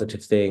as a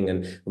positive thing,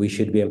 and we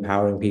should be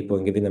empowering people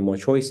and giving them more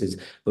choices,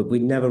 but we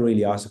never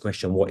really ask the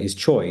question, what is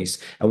choice?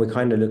 And we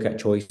kind of look at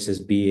choice as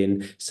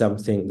being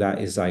something that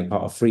is like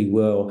part of free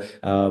will,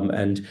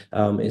 and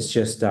it's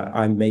just that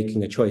I'm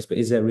making a choice. But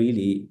is there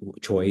really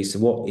choice?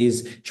 What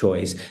is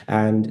choice?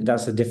 And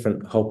that's a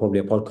different whole, probably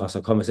a podcast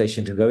or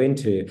conversation to go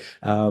into.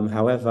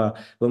 However,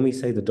 when we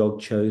say the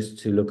dog chose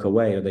to look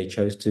away or they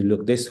chose to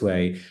look this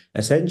way,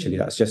 essentially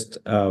that's just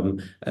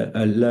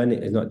a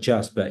learning. It's not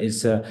just, but it's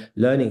a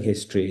learning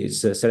history.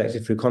 It's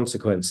selected through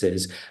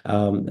consequences,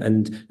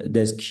 and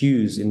there's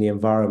cues in the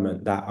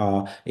environment that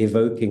are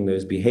evoking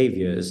those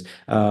behaviors,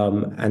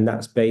 and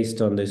that's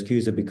based on those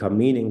cues that become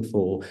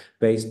meaningful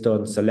based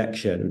on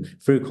selection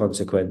through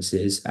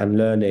consequences and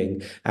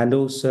learning, and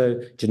also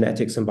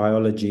genetics and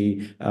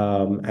biology,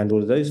 and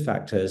all of those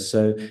factors.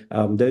 So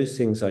those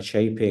things are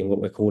shaping what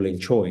we're calling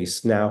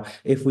choice. Now,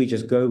 if we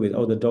just go with,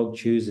 oh, the dog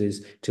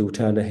chooses to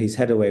turn his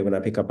head away when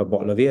I pick up a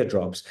bottle of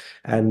eardrops,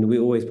 and we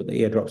always put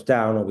the eardrops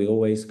down, or we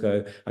always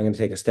go, I'm going to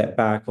take a step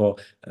back, or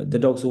the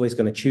dog's always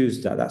going to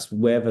choose that. That's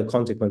wherever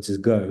consequences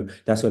go,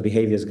 that's where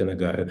behavior is going to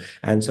go.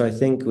 And so I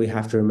think we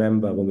have to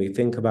remember when we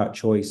think about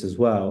choice as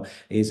well,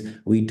 is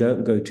we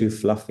don't go too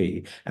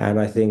fluffy. And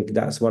I think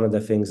that's one of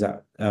the things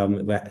that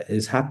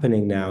is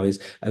happening now, is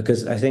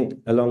because I think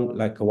along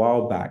like a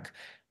while back,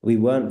 we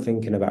weren't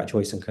thinking about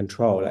choice and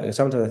control. Like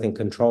sometimes I think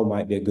control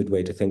might be a good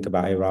way to think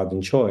about it rather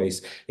than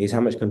choice, is how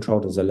much control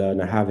does a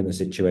learner have in the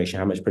situation,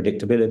 how much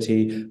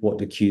predictability, what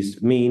do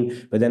cues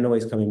mean, but then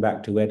always coming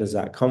back to where does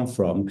that come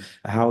from?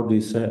 How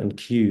do certain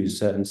cues,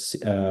 certain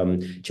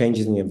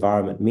changes in the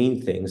environment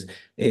mean things?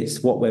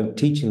 It's what we're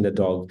teaching the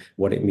dog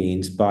what it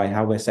means by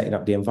how we're setting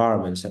up the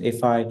environment. So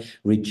if I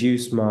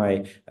reduce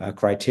my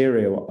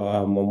criteria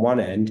on one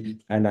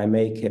end, and I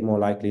make it more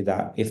likely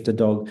that if the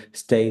dog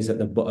stays at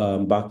the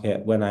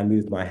bucket when I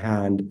move my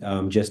hand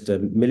just a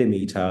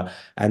millimeter,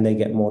 and they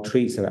get more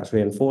treats, and that's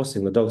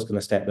reinforcing, the dog's going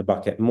to stay at the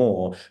bucket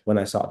more when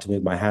I start to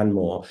move my hand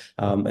more.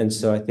 And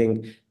so I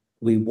think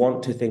we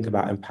want to think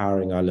about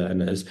empowering our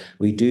learners.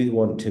 We do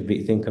want to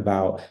think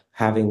about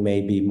having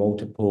maybe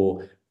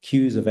multiple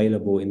cues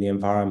available in the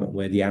environment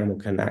where the animal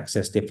can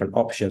access different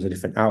options or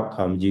different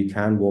outcomes. You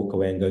can walk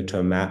away and go to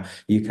a mat.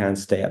 You can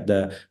stay at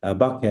the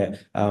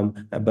bucket,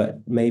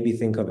 but maybe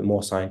think of it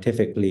more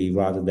scientifically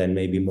rather than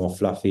maybe more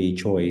fluffy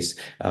choice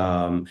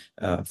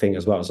thing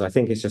as well. So I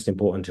think it's just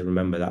important to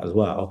remember that as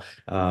well,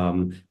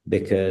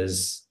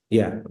 because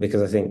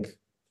I think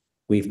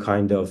we've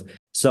kind of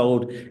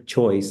sold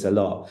choice a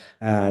lot,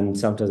 and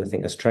sometimes I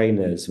think as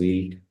trainers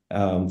we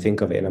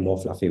think of it in a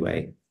more fluffy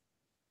way.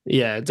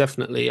 Yeah,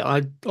 definitely.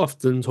 I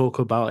often talk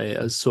about it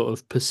as sort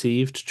of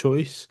perceived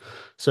choice.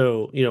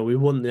 So, we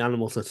want the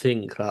animal to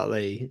think that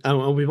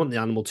and we want the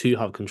animal to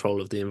have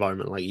control of the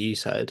environment, like you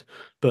said.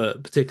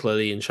 But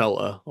particularly in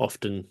shelter,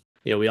 often,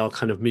 we are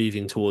kind of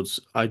moving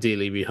towards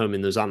ideally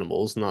rehoming those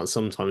animals, and that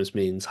sometimes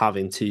means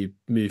having to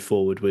move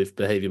forward with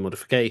behavior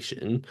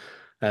modification.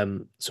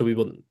 So we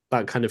want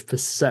that kind of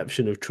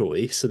perception of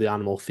choice, so the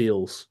animal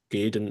feels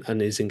good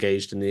and is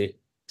engaged in the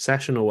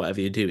session or whatever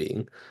you're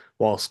doing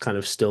whilst kind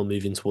of still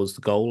moving towards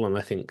the goal. And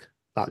I think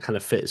that kind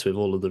of fits with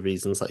all of the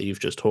reasons that you've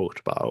just talked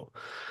about.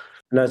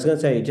 And I was going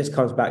to say, it just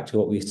comes back to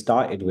what we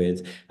started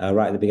with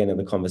right at the beginning of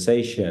the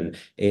conversation,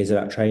 is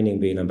about training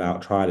being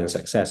about trial and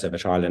success over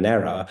trial and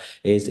error.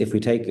 Is if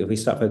we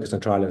start focusing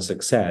on trial and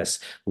success,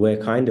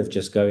 we're kind of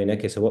just going,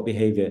 okay, so what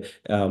behavior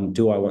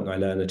do I want my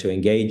learner to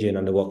engage in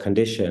under what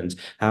conditions?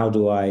 How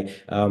do I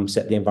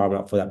set the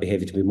environment up for that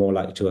behavior to be more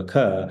likely to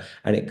occur?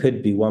 And it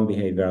could be one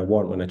behavior I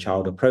want when a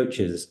child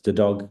approaches. The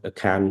dog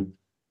can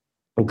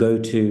go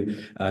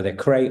to their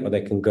crate, or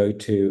they can go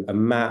to a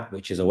mat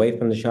which is away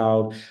from the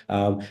child,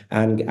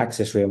 and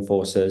access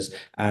reinforcers.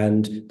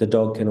 And the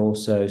dog can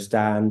also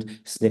stand,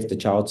 sniff the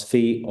child's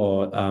feet,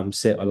 or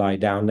sit or lie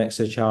down next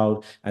to the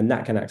child, and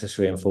that can access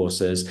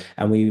reinforcers.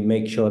 And we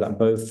make sure that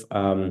both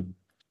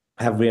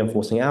have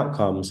reinforcing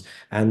outcomes.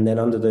 And then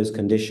under those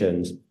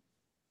conditions,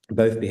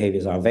 both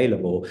behaviors are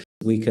available,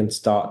 we can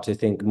start to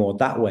think more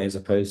that way, as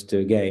opposed to,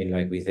 again,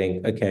 like we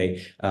think,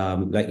 okay,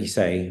 like you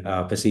say,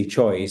 perceived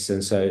choice.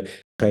 And so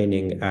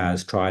training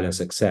as trial and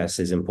success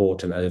is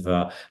important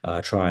over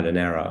trial and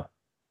error.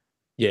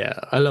 Yeah,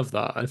 I love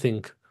that. I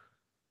think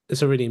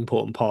it's a really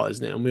important part,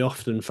 isn't it? And we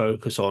often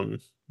focus on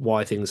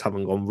why things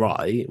haven't gone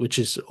right, which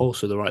is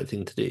also the right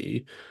thing to do.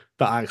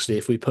 But actually,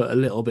 if we put a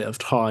little bit of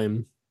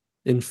time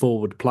in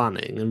forward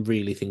planning and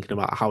really thinking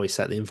about how we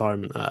set the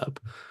environment up,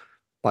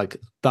 like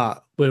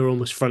that, we're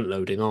almost front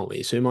loading, aren't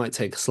we? So it might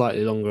take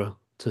slightly longer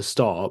to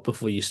start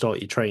before you start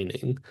your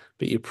training,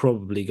 but you're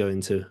probably going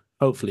to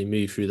hopefully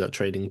move through that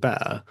training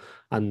better.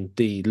 And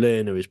the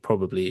learner is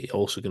probably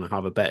also going to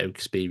have a better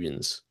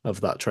experience of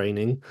that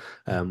training,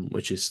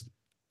 which is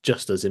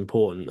just as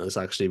important as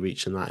actually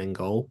reaching that end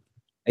goal.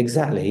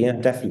 Exactly. Yeah,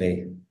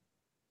 definitely.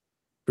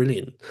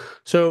 Brilliant.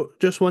 So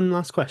just one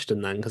last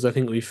question then, because I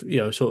think we've,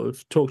 sort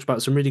of talked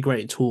about some really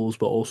great tools,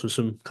 but also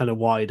some kind of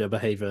wider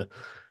behavior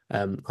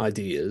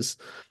ideas.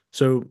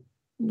 So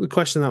the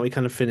question that we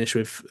kind of finish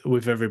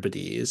with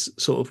everybody is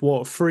sort of,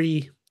 what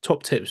three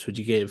top tips would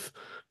you give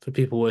for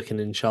people working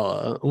in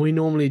shelter? And we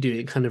normally do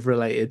it kind of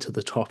related to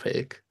the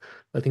topic.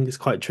 I think it's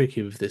quite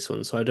tricky with this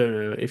one, so I don't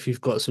know if you've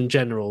got some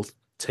general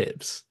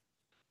tips.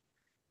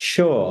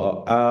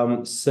 Sure.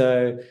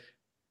 So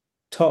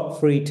top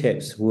three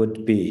tips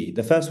would be,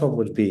 the first one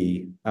would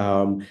be,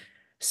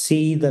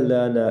 see the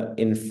learner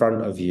in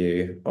front of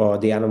you, or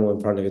the animal in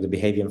front of you, the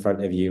behavior in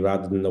front of you,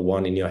 rather than the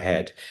one in your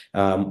head,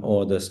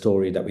 or the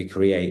story that we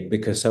create.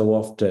 Because so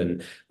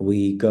often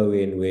we go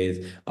in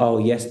with, oh,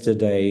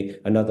 yesterday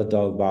another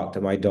dog barked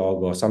at my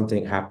dog, or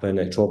something happened,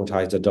 it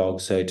traumatized the dog.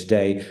 So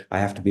today I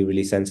have to be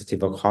really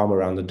sensitive or calm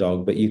around the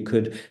dog. But you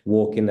could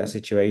walk in that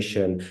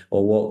situation,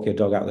 or walk your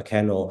dog out of the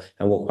kennel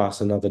and walk past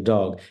another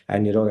dog,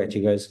 and your dog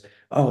actually goes,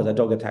 oh, that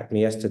dog attacked me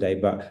yesterday,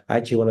 but I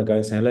actually want to go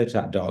and say hello to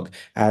that dog.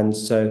 And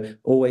so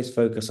always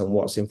focus on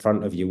what's in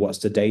front of you, what's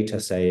the data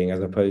saying, as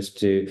opposed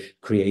to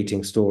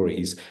creating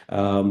stories.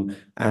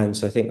 And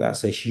so I think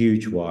that's a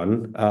huge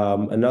one.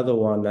 Another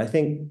one I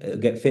think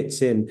get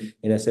fits in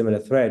a similar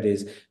thread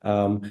is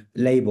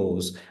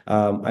labels.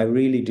 I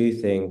really do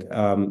think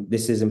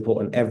this is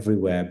important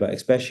everywhere, but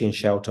especially in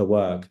shelter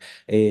work,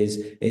 is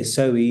it's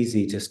so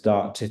easy to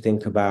start to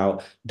think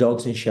about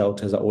dogs in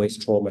shelters are always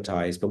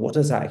traumatized. But what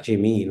does that actually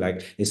mean? Like,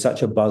 it's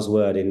such a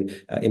buzzword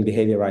in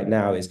behavior right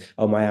now, is,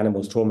 oh, my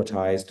animal's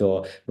traumatized,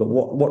 or, but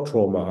what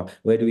trauma?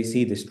 Where do we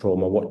see this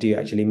trauma? What do you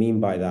actually mean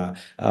by that?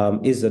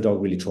 Is the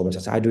dog really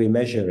traumatized? How do we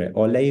measure it?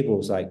 Or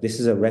labels like, this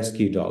is a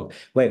rescue dog.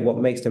 Wait, what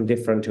makes them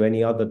different to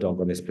any other dog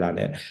on this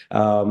planet?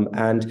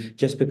 And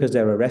just because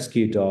they're a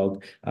rescue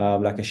dog,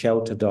 like a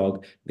shelter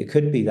dog, it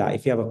could be that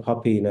if you have a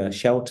puppy in a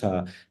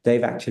shelter,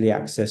 they've actually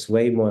accessed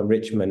way more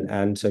enrichment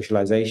and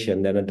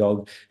socialization than a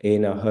dog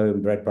in a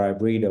home bred by a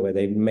breeder, where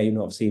they may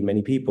not have seen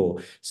many people.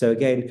 So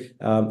again,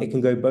 it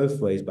can go both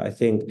ways. But I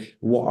think,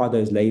 what are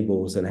those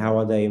labels, and how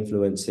are they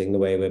influencing the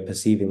way we're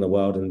perceiving the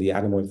world and the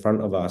animal in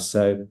front of us?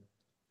 So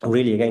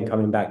really, again,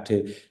 coming back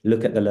to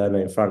look at the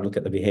learner in front, look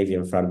at the behavior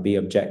in front, be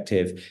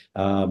objective,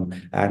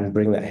 and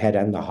bring that head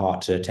and the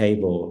heart to the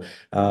table.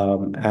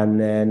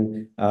 And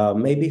then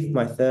maybe for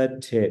my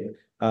third tip,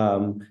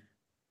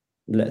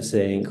 let's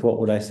think, what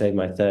would I say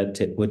my third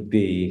tip would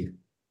be?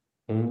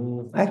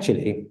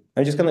 Actually,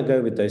 I'm just going to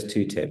go with those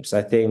two tips.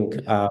 I think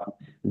Yeah.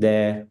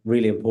 they're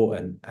really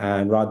important.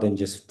 And rather than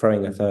just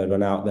throwing a third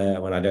one out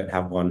there when I don't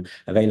have one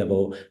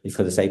available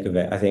for the sake of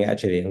it, I think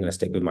actually I'm going to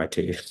stick with my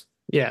two.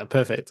 Yeah,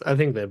 perfect. I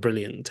think they're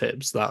brilliant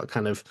tips that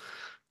kind of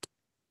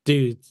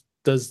do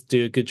does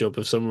do a good job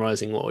of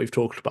summarizing what we've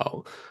talked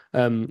about.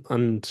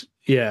 And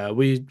yeah,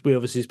 we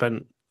obviously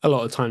spent a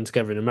lot of time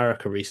together in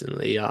America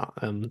recently at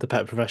the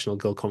Pet Professional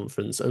Guild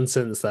conference, and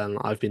since then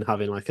I've been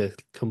having like a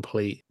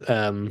complete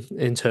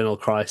internal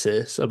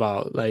crisis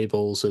about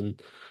labels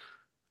and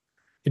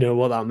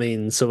what that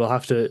means. So we'll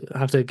have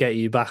to get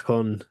you back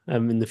on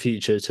in the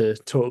future to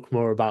talk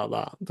more about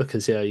that,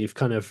 because yeah, you've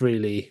kind of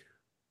really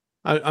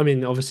I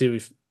mean, obviously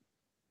we've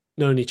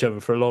known each other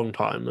for a long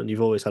time and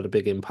you've always had a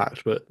big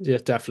impact, but yeah,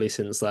 definitely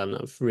since then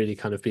I've really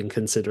kind of been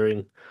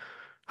considering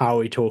how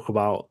we talk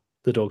about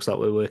the dogs that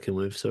we're working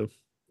with. So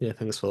Yeah,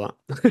 thanks for that.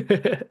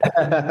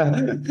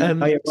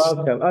 Oh, you're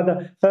welcome.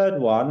 The third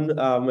one,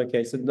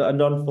 okay, so a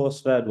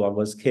non-forced third one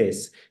was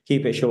KISS.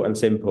 Keep it short and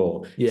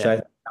simple. So Yeah, I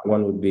think that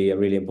one would be a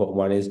really important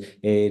one is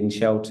in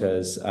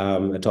shelters,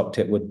 a top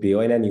tip would be,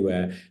 or in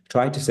anywhere,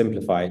 try to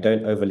simplify it.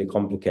 Don't overly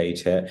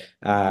complicate it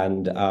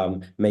and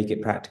make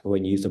it practical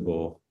and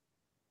usable.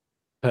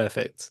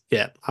 perfect.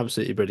 Yeah,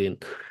 absolutely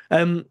brilliant.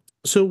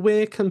 So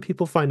where can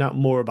people find out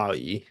more about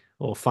you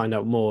or find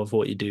out more of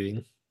what you're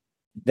doing?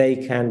 They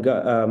can go.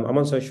 I'm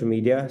on social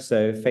media,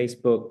 so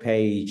Facebook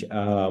page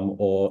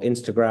or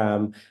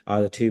Instagram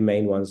are the two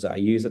main ones that I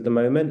use at the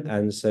moment.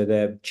 And so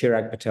they're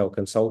Chirag Patel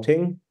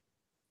Consulting,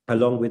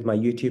 along with my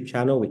YouTube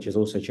channel, which is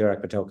also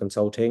Chirag Patel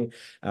Consulting.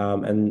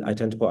 And I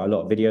tend to put a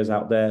lot of videos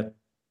out there,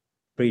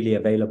 freely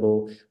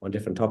available on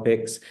different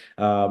topics.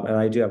 And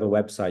I do have a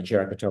website,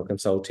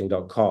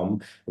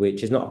 chiragpatelconsulting.com,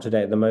 which is not up to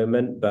date at the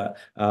moment, but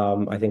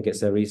I think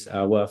it's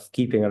worth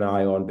keeping an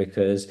eye on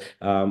because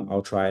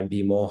I'll try and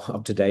be more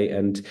up to date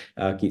and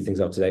keep things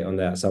up to date on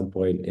there at some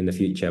point in the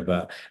future.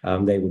 But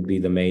they would be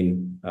the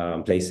main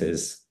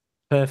places.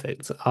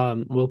 Perfect.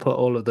 We'll put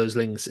all of those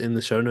links in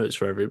the show notes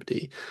for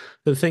everybody.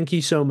 So thank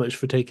you so much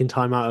for taking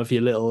time out of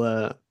your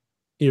little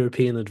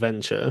European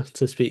adventure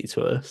to speak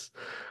to us.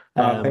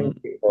 Thank Um,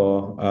 you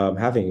for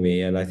having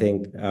me, and I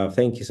think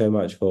thank you so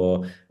much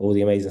for all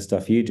the amazing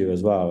stuff you do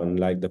as well, and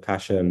like the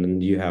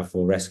passion you have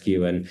for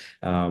rescue and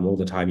all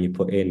the time you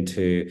put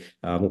into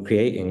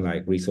creating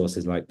like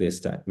resources like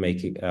this that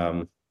make it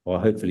or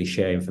hopefully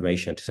share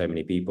information to so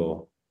many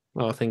people.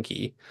 oh, thank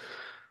you.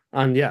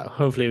 And yeah,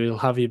 hopefully we'll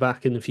have you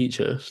back in the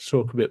future to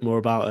talk a bit more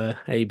about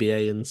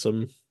ABA and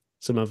some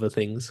other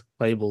things,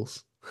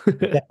 labels.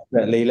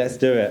 Definitely, let's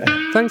do it.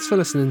 Thanks for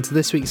listening to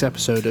this week's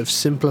episode of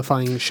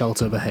Simplifying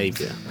Shelter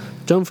Behaviour.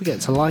 Don't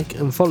forget to like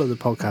and follow the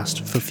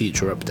podcast for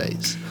future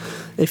updates.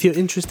 If you're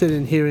interested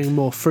in hearing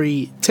more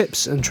free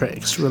tips and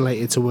tricks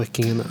related to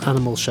working in an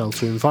animal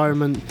shelter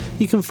environment,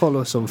 you can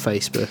follow us on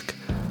Facebook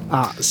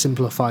at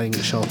Simplifying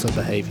Shelter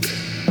Behaviour.